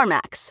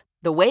 CarMax,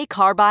 the way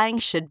car buying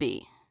should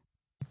be.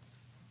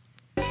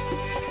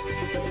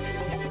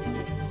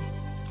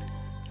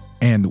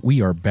 And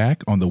we are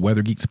back on the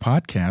Weather Geeks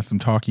podcast. I'm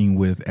talking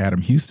with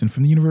Adam Houston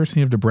from the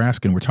University of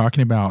Nebraska, and we're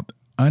talking about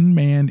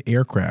unmanned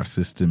aircraft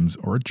systems,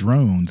 or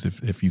drones,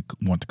 if you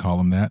want to call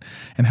them that,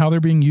 and how they're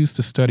being used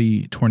to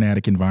study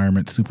tornadic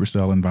environments,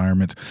 supercell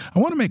environments. I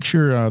want to make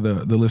sure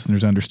the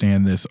listeners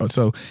understand this.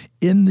 So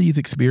in these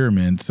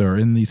experiments or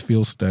in these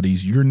field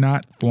studies, you're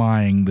not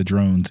flying the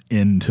drones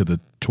into the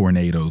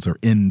tornadoes or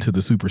into the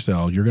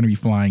supercell. You're going to be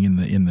flying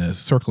in the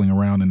circling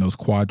around in those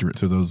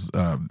quadrants or those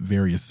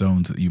various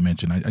zones that you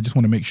mentioned. I just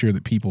want to make sure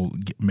that people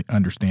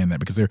understand that,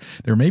 because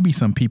there may be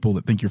some people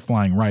that think you're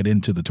flying right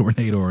into the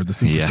tornado or the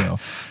supercell.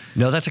 Yeah.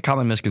 No, that's a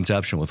common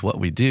misconception with what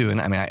we do,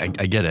 and I mean,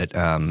 I get it.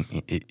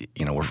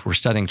 We're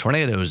studying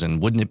tornadoes,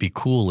 and wouldn't it be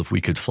cool if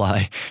we could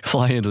fly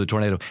into the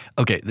tornado?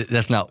 Okay,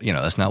 that's not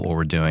what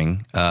we're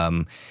doing.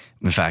 In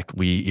fact,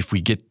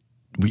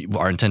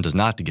 our intent is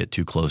not to get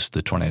too close to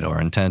the tornado.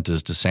 Our intent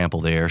is to sample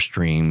the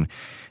airstream,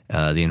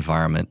 the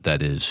environment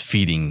that is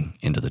feeding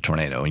into the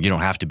tornado, and you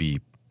don't have to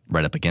be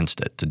right up against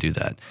it to do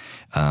that.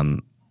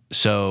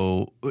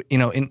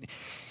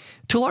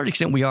 To a large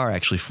extent, we are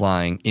actually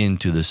flying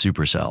into the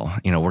supercell.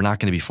 We're not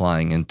going to be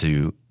flying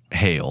into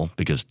hail,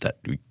 because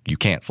you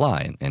can't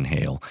fly in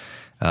hail.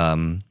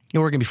 We're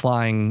going to be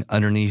flying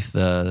underneath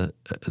the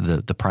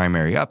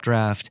primary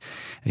updraft,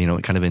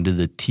 kind of into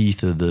the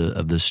teeth of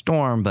the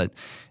storm, but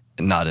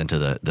not into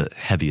the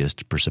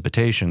heaviest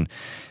precipitation,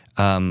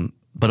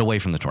 but away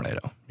from the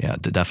tornado. Yeah,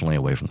 definitely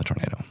away from the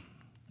tornado.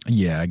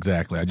 Yeah,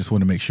 exactly. I just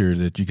want to make sure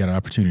that you got an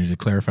opportunity to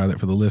clarify that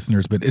for the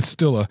listeners, but it's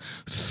still a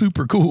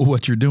super cool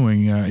what you're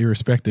doing,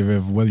 irrespective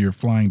of whether you're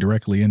flying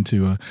directly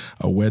into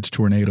a wedge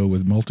tornado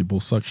with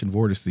multiple suction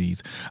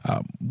vortices.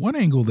 One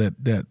angle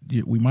that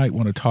we might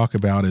want to talk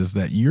about is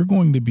that you're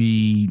going to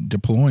be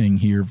deploying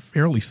here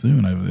fairly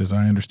soon, as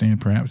I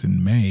understand, perhaps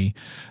in May,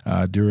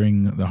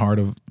 during the heart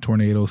of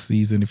tornado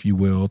season, if you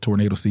will.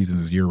 Tornado season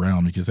is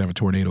year-round. You just have a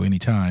tornado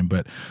anytime,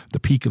 but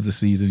the peak of the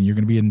season, you're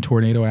going to be in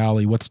Tornado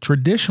Alley, what's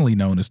traditionally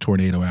known as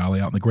Tornado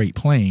Alley out in the Great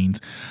Plains.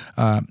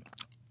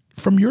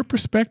 From your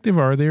perspective,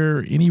 are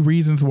there any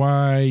reasons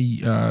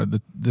why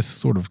this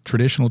sort of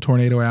traditional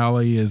Tornado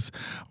Alley is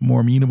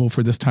more amenable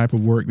for this type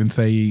of work than,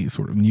 say,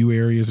 sort of new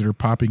areas that are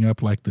popping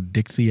up like the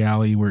Dixie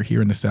Alley, where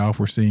here in the South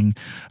we're seeing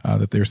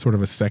that there's sort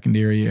of a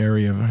secondary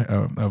area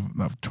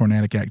of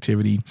tornadic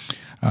activity?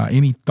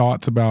 Any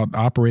thoughts about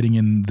operating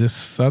in this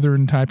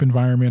southern type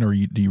environment, or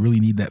do you really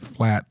need that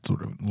flat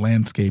sort of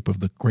landscape of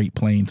the Great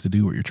Plains to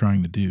do what you're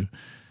trying to do?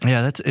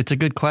 Yeah, it's a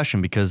good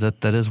question, because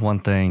that is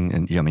one thing,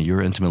 and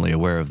you're intimately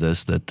aware of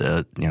this, that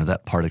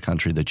that part of the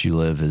country that you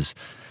live is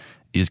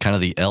kind of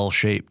the L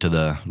shape to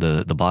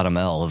the bottom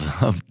L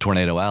of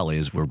Tornado Alley,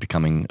 as we're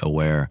becoming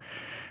aware.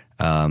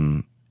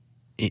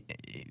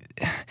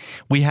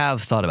 We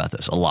have thought about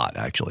this a lot,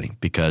 actually,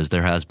 because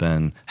there have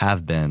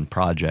been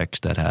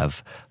projects that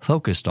have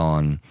focused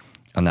on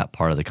that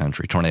part of the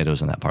country,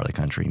 tornadoes in that part of the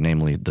country,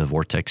 namely the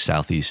Vortex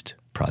Southeast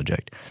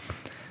project.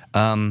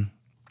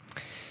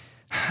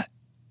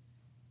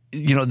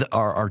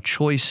 Our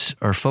choice,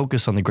 our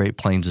focus on the Great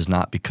Plains is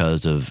not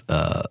because of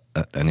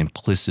an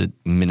implicit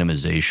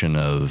minimization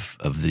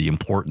of the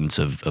importance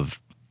of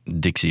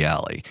Dixie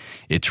Alley.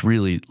 It's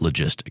really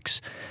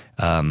logistics.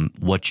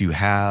 What you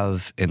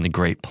have in the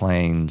Great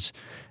Plains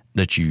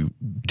that you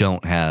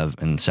don't have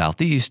in the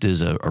Southeast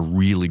is a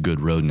really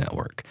good road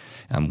network.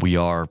 We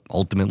are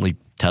ultimately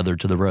tethered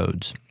to the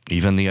roads.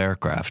 Even the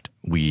aircraft,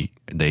 this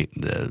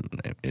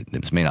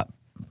may not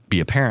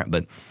be apparent,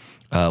 but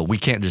we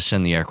can't just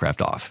send the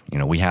aircraft off.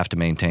 We have to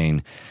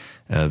maintain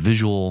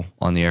visual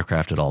on the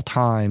aircraft at all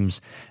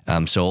times.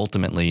 So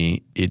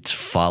ultimately, it's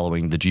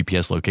following the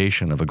GPS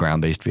location of a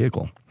ground-based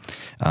vehicle.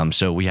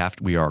 So we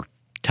are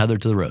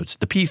tethered to the roads.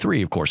 The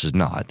P3, of course, is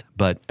not,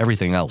 but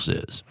everything else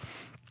is.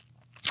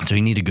 So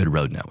you need a good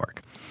road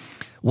network.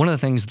 One of the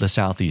things the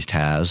Southeast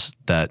has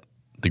that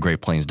the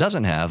Great Plains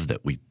doesn't have,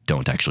 that we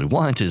don't actually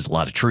want, is a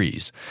lot of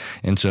trees.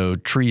 And so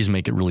trees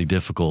make it really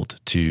difficult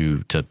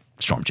to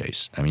storm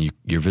chase. I mean,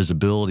 your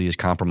visibility is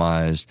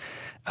compromised,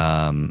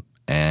 and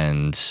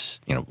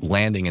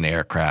landing an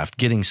aircraft,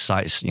 getting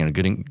sites,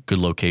 getting good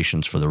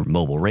locations for the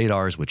mobile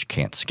radars, which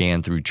can't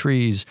scan through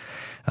trees.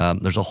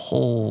 There's a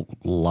whole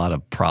lot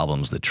of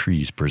problems that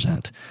trees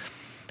present,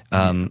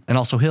 and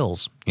also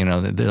hills.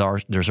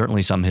 There's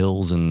certainly some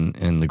hills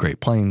in the Great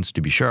Plains,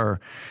 to be sure,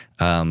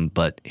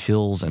 but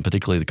hills, and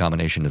particularly the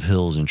combination of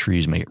hills and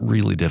trees, make it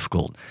really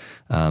difficult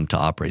to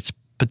operate,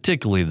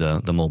 particularly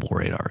the mobile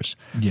radars.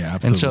 Yeah,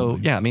 absolutely. And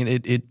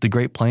so, the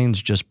Great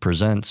Plains just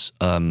presents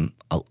a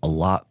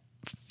lot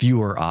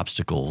fewer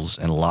obstacles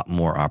and a lot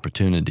more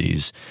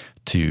opportunities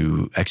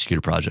to execute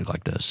a project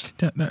like this.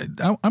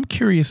 I'm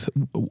curious,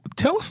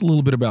 tell us a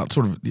little bit about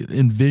sort of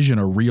envision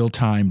a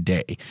real-time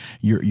day.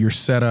 You're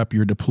set up,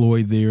 you're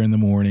deployed there in the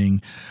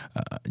morning.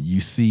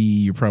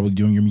 You're probably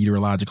doing your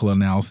meteorological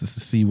analysis to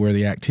see where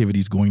the activity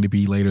is going to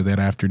be later that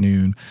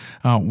afternoon.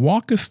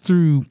 Walk us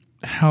through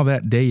how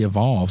that day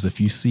evolves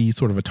if you see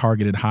sort of a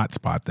targeted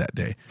hotspot that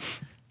day.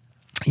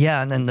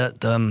 Yeah, and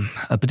then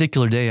a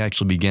particular day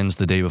actually begins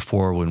the day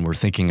before when we're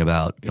thinking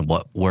about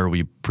where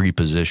we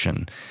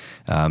pre-position.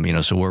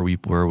 So where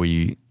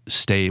we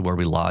stay, where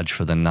we lodge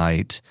for the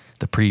night,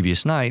 the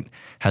previous night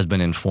has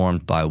been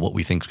informed by what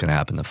we think is going to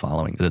happen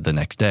the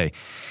next day.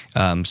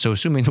 So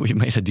assuming that we've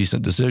made a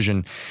decent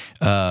decision,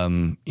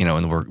 and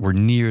we're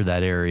near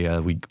that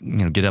area, we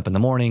get up in the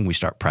morning, we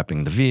start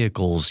prepping the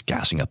vehicles,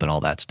 gassing up, and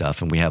all that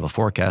stuff, and we have a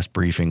forecast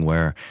briefing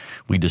where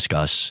we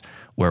discuss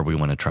where we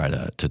want to try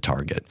to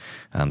target,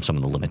 some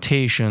of the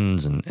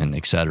limitations and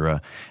et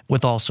cetera,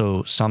 with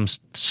also some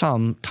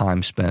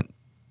time spent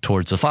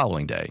towards the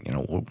following day.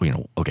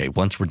 Okay,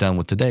 once we're done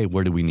with today,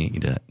 where do we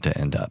need to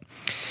end up?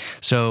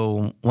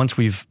 So once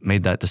we've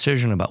made that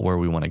decision about where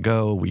we want to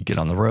go, we get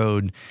on the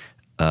road.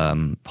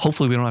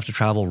 Hopefully we don't have to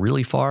travel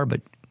really far,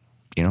 but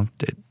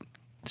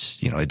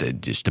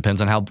it just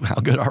depends on how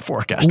good our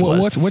forecast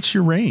was. What's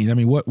your range? I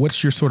mean,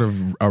 what's your sort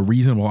of a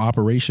reasonable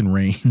operation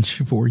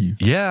range for you?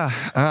 Yeah.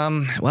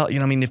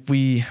 If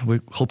we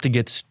hope to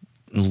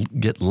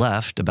get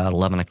left about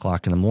 11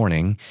 o'clock in the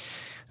morning,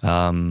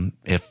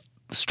 if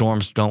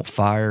storms don't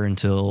fire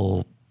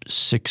until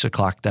 6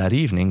 o'clock that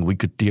evening, we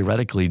could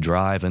theoretically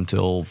drive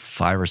until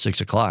 5 or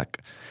 6 o'clock.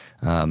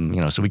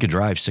 So we could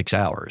drive 6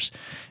 hours.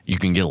 You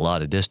can get a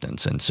lot of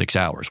distance in 6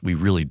 hours. We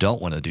really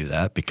don't want to do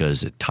that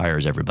because it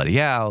tires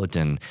everybody out,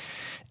 and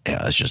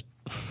it's just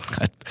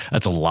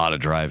that's a lot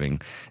of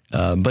driving.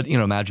 But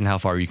imagine how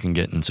far you can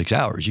get in 6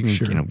 hours. You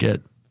can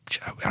get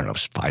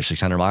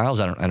 500-600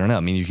 miles. I don't know.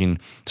 I mean, you can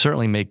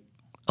certainly make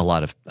a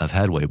lot of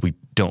headway. We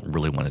don't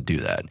really want to do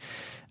that.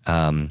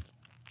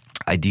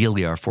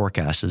 Ideally, our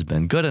forecast has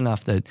been good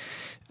enough that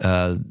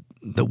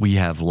we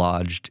have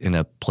lodged in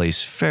a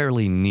place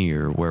fairly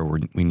near where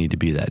we need to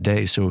be that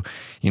day. So,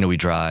 we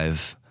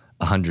drive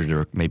 100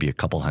 or maybe a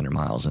couple hundred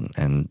miles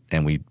and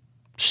we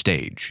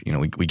stage.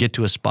 We get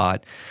to a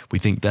spot, we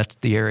think that's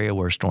the area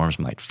where storms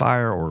might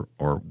fire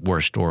or where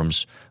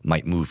storms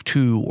might move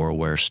to, or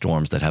where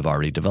storms that have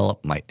already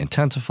developed might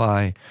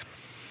intensify,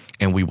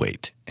 and we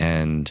wait.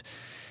 And,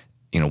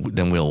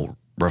 then we'll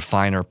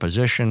refine our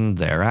position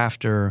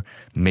thereafter.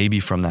 Maybe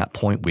from that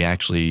point we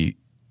actually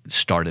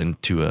start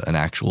into an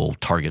actual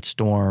target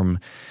storm.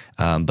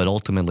 But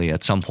ultimately,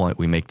 at some point,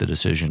 we make the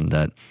decision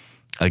that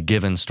a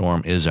given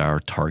storm is our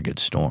target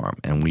storm,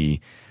 and we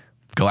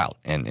go out.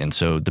 And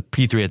so the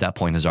P3 at that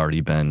point has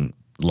already been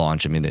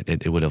launched. I mean,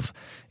 it would have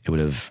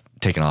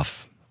taken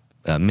off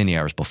many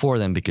hours before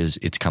then because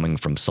it's coming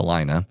from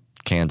Salina,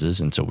 Kansas,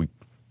 and so we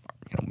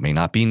may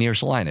not be near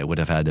Salina. It would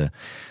have had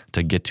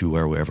to get to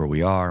wherever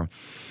we are.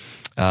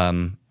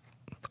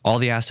 All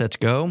the assets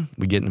go.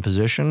 We get in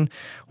position.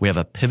 We have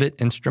a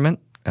pivot instrument.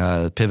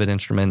 The pivot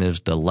instrument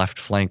is the left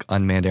flank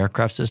unmanned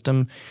aircraft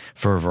system.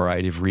 For a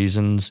variety of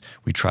reasons,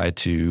 we try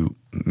to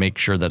make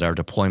sure that our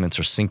deployments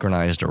are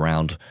synchronized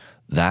around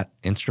that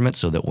instrument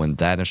so that when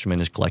that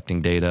instrument is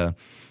collecting data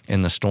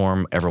in the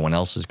storm, everyone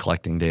else is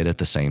collecting data at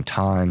the same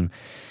time.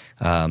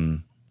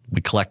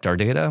 We collect our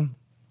data.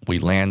 We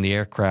land the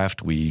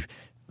aircraft. We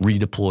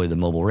redeploy the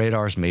mobile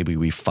radars. Maybe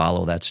we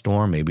follow that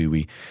storm. Maybe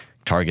we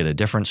target a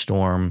different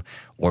storm,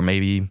 or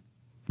maybe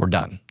we're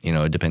done,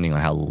 depending on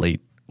how late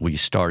we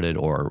started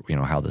or,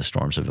 how the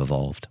storms have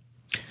evolved.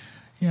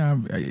 Yeah,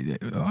 a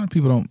lot of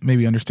people don't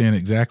maybe understand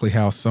exactly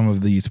how some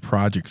of these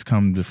projects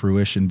come to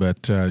fruition,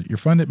 but you're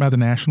funded by the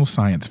National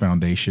Science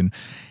Foundation,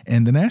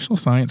 and the National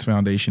Science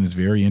Foundation is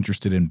very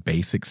interested in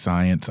basic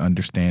science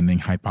understanding,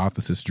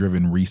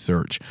 hypothesis-driven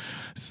research.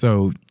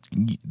 So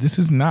this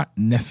is not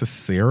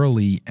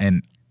necessarily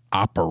an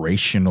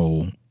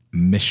operational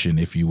mission,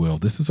 if you will.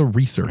 This is a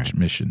research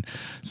mission.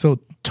 So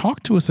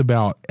talk to us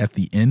about, at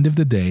the end of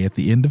the day, at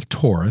the end of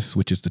TORUS,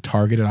 which is the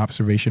targeted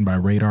observation by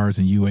radars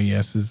and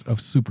UASs of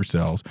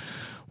supercells,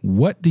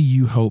 what do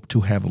you hope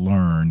to have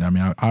learned? I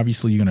mean,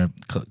 obviously you're going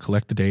to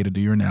collect the data, do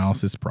your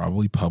analysis,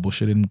 probably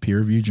publish it in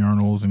peer-reviewed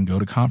journals and go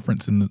to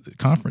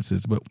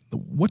conferences, but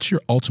what's your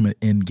ultimate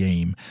end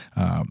game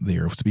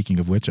there? Speaking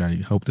of which, I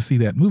hope to see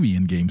that movie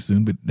Endgame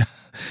soon, but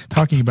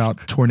talking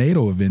about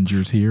Tornado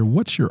Avengers here,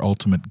 what's your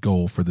ultimate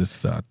goal for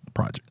this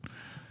project?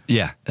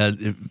 Yeah,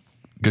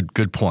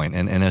 good point.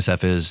 And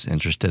NSF is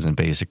interested in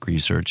basic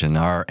research, and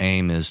our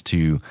aim is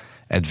to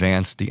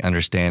advance the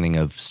understanding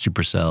of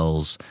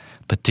supercells,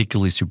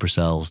 particularly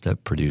supercells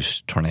that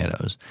produce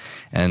tornadoes.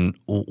 And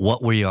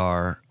what we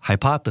are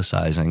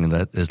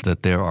hypothesizing is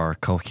that there are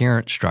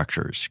coherent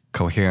structures.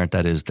 Coherent,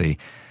 that is, they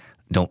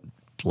don't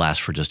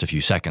last for just a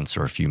few seconds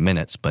or a few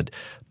minutes, but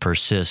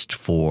persist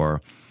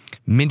for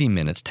many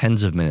minutes,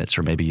 tens of minutes,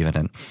 or maybe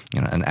even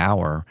an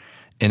hour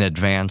in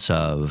advance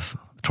of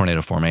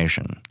tornado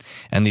formation.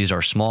 And these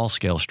are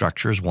small-scale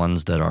structures,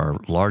 ones that are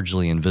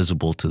largely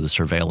invisible to the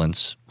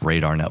surveillance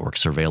radar network,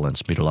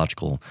 surveillance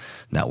meteorological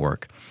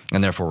network,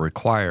 and therefore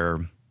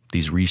require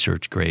these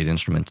research-grade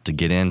instruments to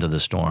get into the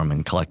storm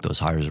and collect those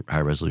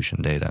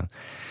high-resolution data.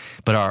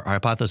 But our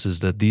hypothesis is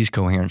that these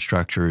coherent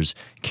structures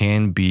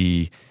can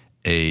be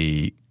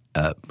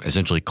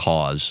essentially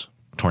cause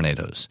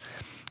tornadoes.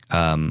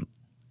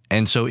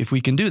 And so if we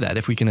can do that,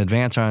 if we can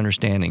advance our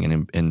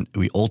understanding and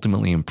we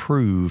ultimately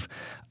improve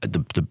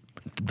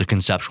the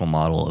conceptual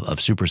model of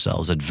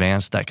supercells,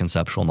 advance that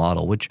conceptual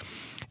model, which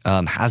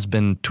has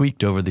been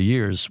tweaked over the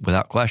years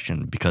without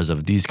question because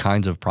of these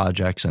kinds of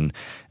projects and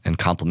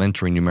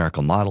complementary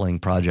numerical modeling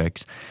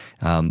projects.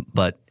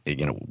 But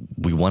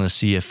we want to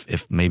see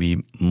if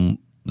maybe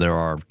there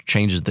are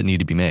changes that need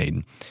to be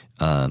made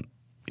to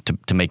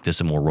make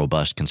this a more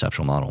robust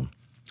conceptual model.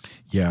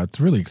 Yeah, it's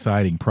a really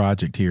exciting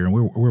project here, and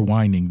we're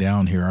winding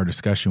down here our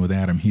discussion with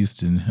Adam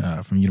Houston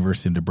from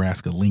University of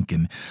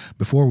Nebraska-Lincoln.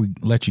 Before we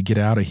let you get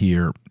out of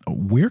here,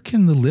 where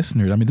can the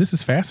listeners? I mean, this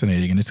is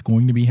fascinating, and it's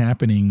going to be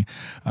happening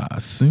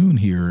soon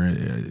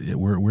here.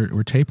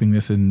 We're taping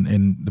this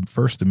in the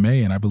 1st of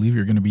May, and I believe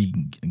you're going to be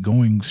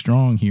going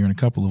strong here in a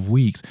couple of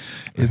weeks.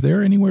 Is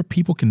there anywhere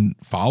people can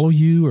follow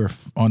you, or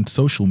on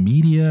social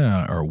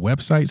media or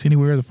websites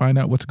anywhere to find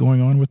out what's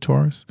going on with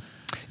Torus?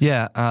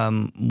 Yeah,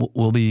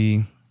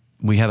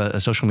 we have a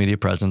social media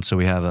presence, so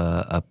we have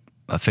a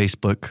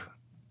Facebook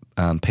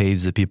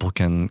page that people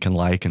can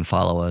like and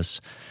follow us.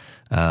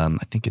 I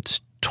think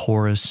it's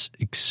Torus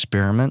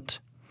Experiment.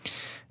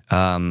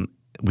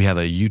 We have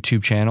a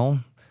YouTube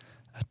channel,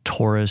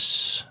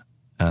 Torus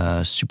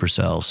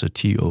Supercell, so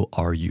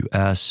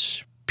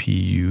Torus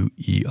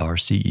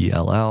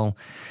Puercell.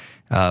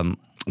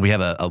 We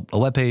have a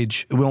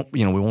webpage. We won't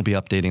be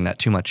updating that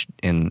too much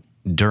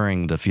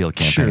during the field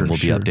campaign. We'll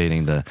be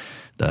updating the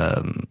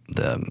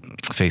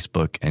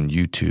Facebook and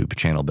YouTube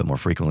channel a bit more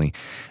frequently.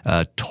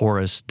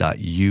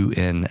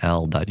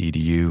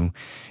 Torus.unl.edu,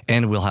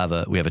 and we have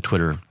a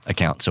Twitter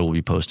account, so we'll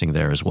be posting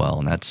there as well.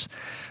 And I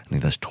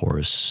think that's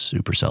Torus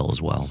Supercell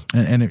as well.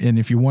 And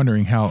if you're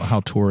wondering how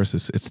Torus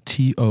is, it's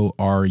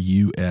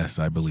Torus,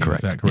 I believe.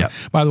 Correct. Is that correct?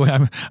 Yep. By the way,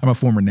 I'm a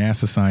former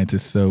NASA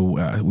scientist,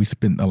 so we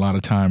spent a lot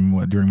of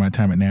time during my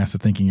time at NASA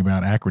thinking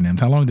about acronyms.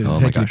 How long did it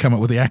take you to come up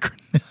with the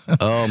acronym?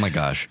 Oh my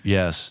gosh,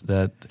 yes,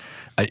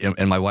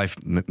 and my wife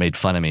made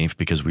fun of me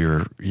because we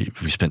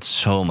spent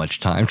so much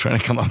time trying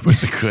to come up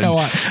with a good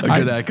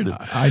acronym.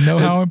 I know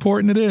how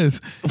important it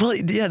is. Well,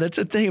 yeah, that's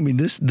the thing. I mean,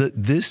 this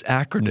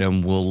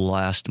acronym will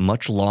last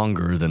much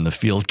longer than the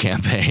field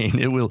campaign.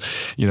 It will,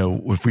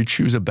 if we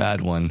choose a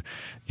bad one,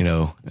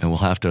 and we'll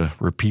have to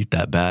repeat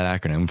that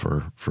bad acronym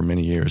for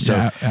many years.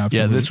 So,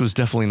 yeah, this was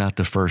definitely not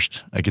the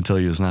first. I can tell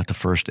you, it was not the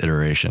first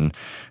iteration,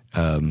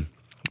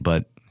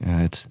 but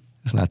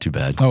it's not too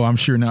bad. Oh, I'm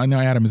sure.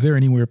 Now, Adam, is there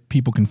anywhere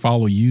people can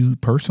follow you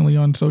personally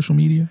on social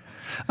media?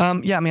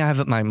 Yeah, I mean, I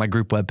have my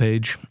group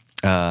webpage,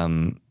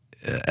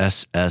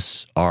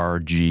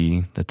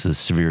 SSRG. That's a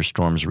Severe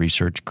Storms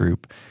Research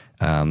Group.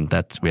 I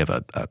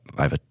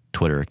have a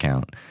Twitter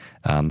account,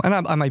 and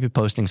I might be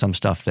posting some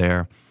stuff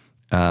there.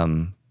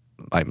 I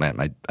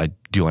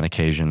do on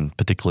occasion,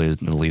 particularly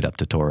in the lead up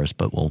to Torus.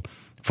 But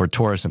for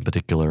Torus in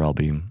particular, I'll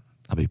be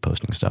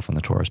posting stuff on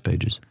the Torus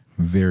pages.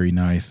 Very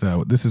nice.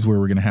 This is where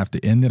we're going to have to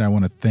end it. I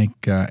want to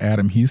thank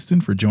Adam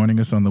Houston for joining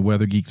us on the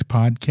Weather Geeks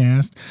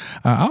podcast.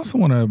 I also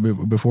want to,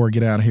 before I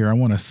get out of here, I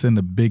want to send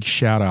a big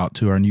shout out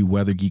to our new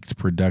Weather Geeks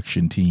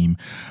production team.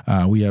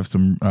 We have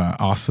some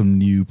awesome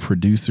new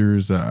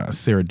producers,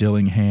 Sarah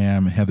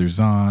Dillingham, Heather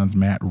Zahns,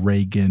 Matt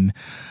Reagan.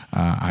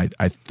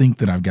 I think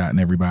that I've gotten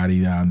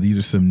everybody. These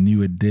are some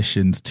new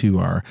additions to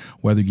our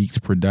Weather Geeks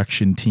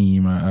production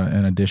team,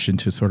 in addition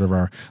to sort of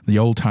the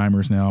old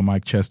timers now,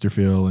 Mike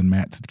Chesterfield and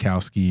Matt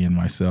Zitkowski and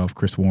myself,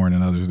 Chris Warren,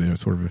 and others. They're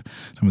sort of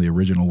some of the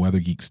original Weather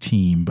Geeks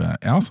team. But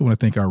I also want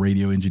to thank our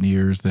radio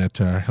engineers that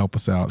help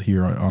us out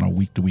here on a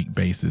week-to-week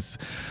basis.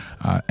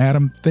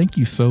 Adam, thank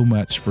you so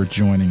much for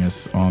joining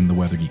us on the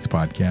Weather Geeks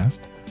podcast.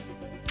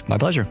 My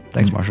pleasure.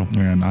 Thanks, Marshall.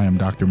 And I am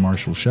Dr.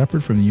 Marshall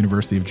Shepard from the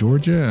University of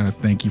Georgia.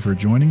 Thank you for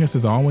joining us,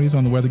 as always,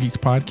 on the Weather Geeks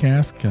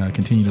podcast.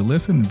 Continue to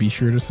listen and be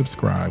sure to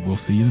subscribe. We'll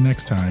see you the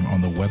next time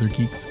on the Weather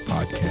Geeks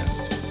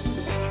podcast.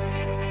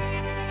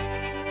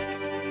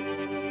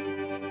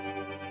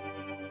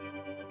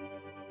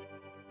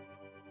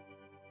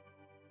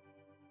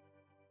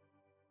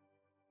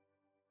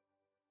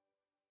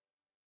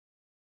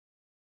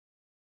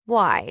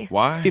 Why?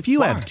 If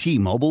you have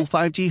T-Mobile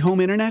 5G home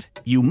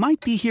internet, you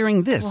might be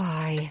hearing this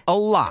Why? a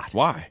lot.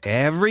 Why?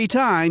 Every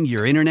time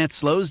your internet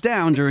slows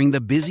down during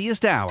the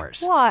busiest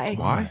hours.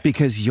 Why?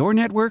 Because your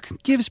network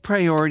gives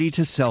priority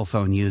to cell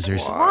phone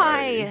users.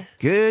 Why?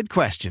 Good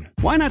question.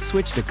 Why not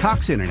switch to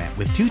Cox Internet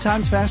with 2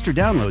 times faster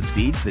download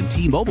speeds than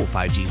T-Mobile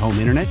 5G home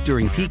internet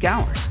during peak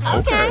hours?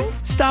 Okay.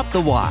 Stop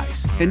the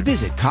whys and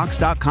visit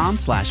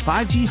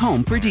cox.com/5G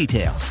home for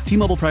details.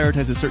 T-Mobile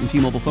prioritizes certain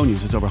T-Mobile phone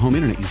users over home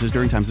internet users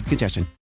during times of congestion.